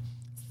at?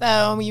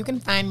 So you can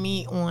find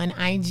me on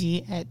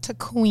IG at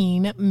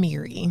Queen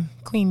Miri.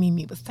 Queen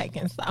Mimi was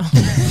taken, so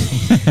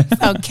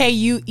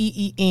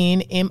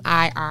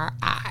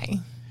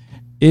KUEENMIRI.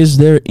 Is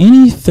there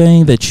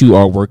anything that you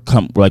are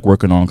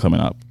working on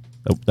coming up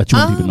that you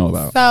want people to know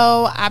about?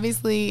 So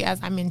obviously, as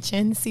I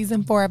mentioned,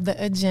 season 4 of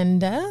The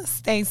Agenda.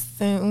 Stay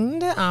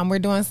tuned. We're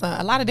doing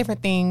a lot of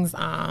different things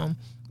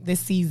this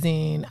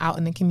season out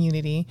in the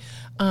community.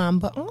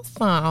 But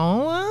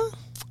also,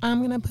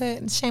 I'm going to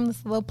put a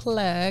shameless little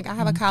plug. I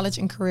have a college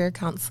and career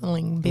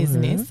counseling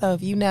business. So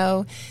if you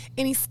know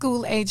any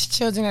school-age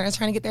children that are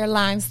trying to get their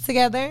lives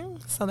together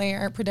so they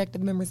are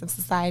productive members of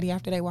society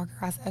after they walk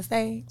across that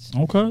stage,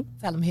 okay,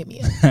 tell them hit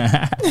me up.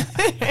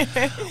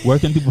 Where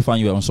can people find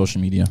you on social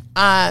media?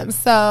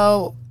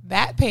 So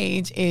that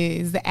page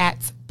is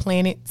at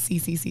Planet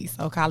CCC,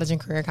 so College and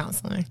Career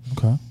Counseling.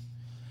 Okay.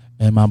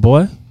 And my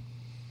boy?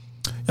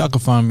 Y'all can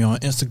find me on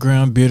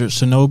Instagram, Bearded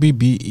Shinobi,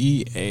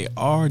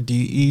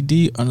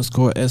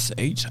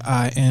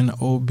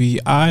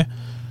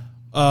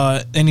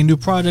 BEARDED_SHINOBI. Any new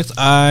projects?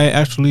 I'm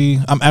actually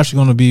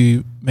going to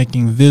be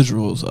making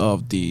visuals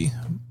of the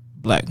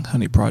Black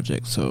Honey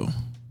Project, so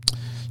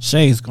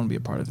Shay's going to be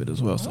a part of it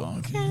as well. So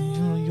if you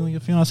and your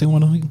fiance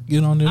want to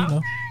get on there, you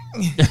know.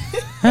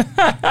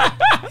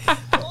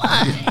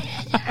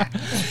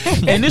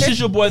 And this is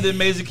your boy, the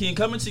Amazing King,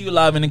 coming to you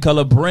live and in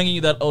color, bringing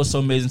you that oh so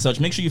amazing touch.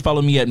 Make sure you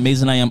follow me at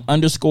MazingIam_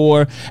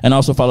 and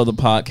also follow the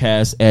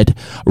podcast at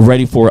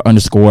Ready For It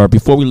 _.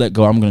 Before we let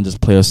go, I'm going to just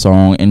play a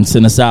song and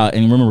send us out.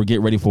 And remember, Get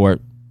Ready For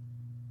It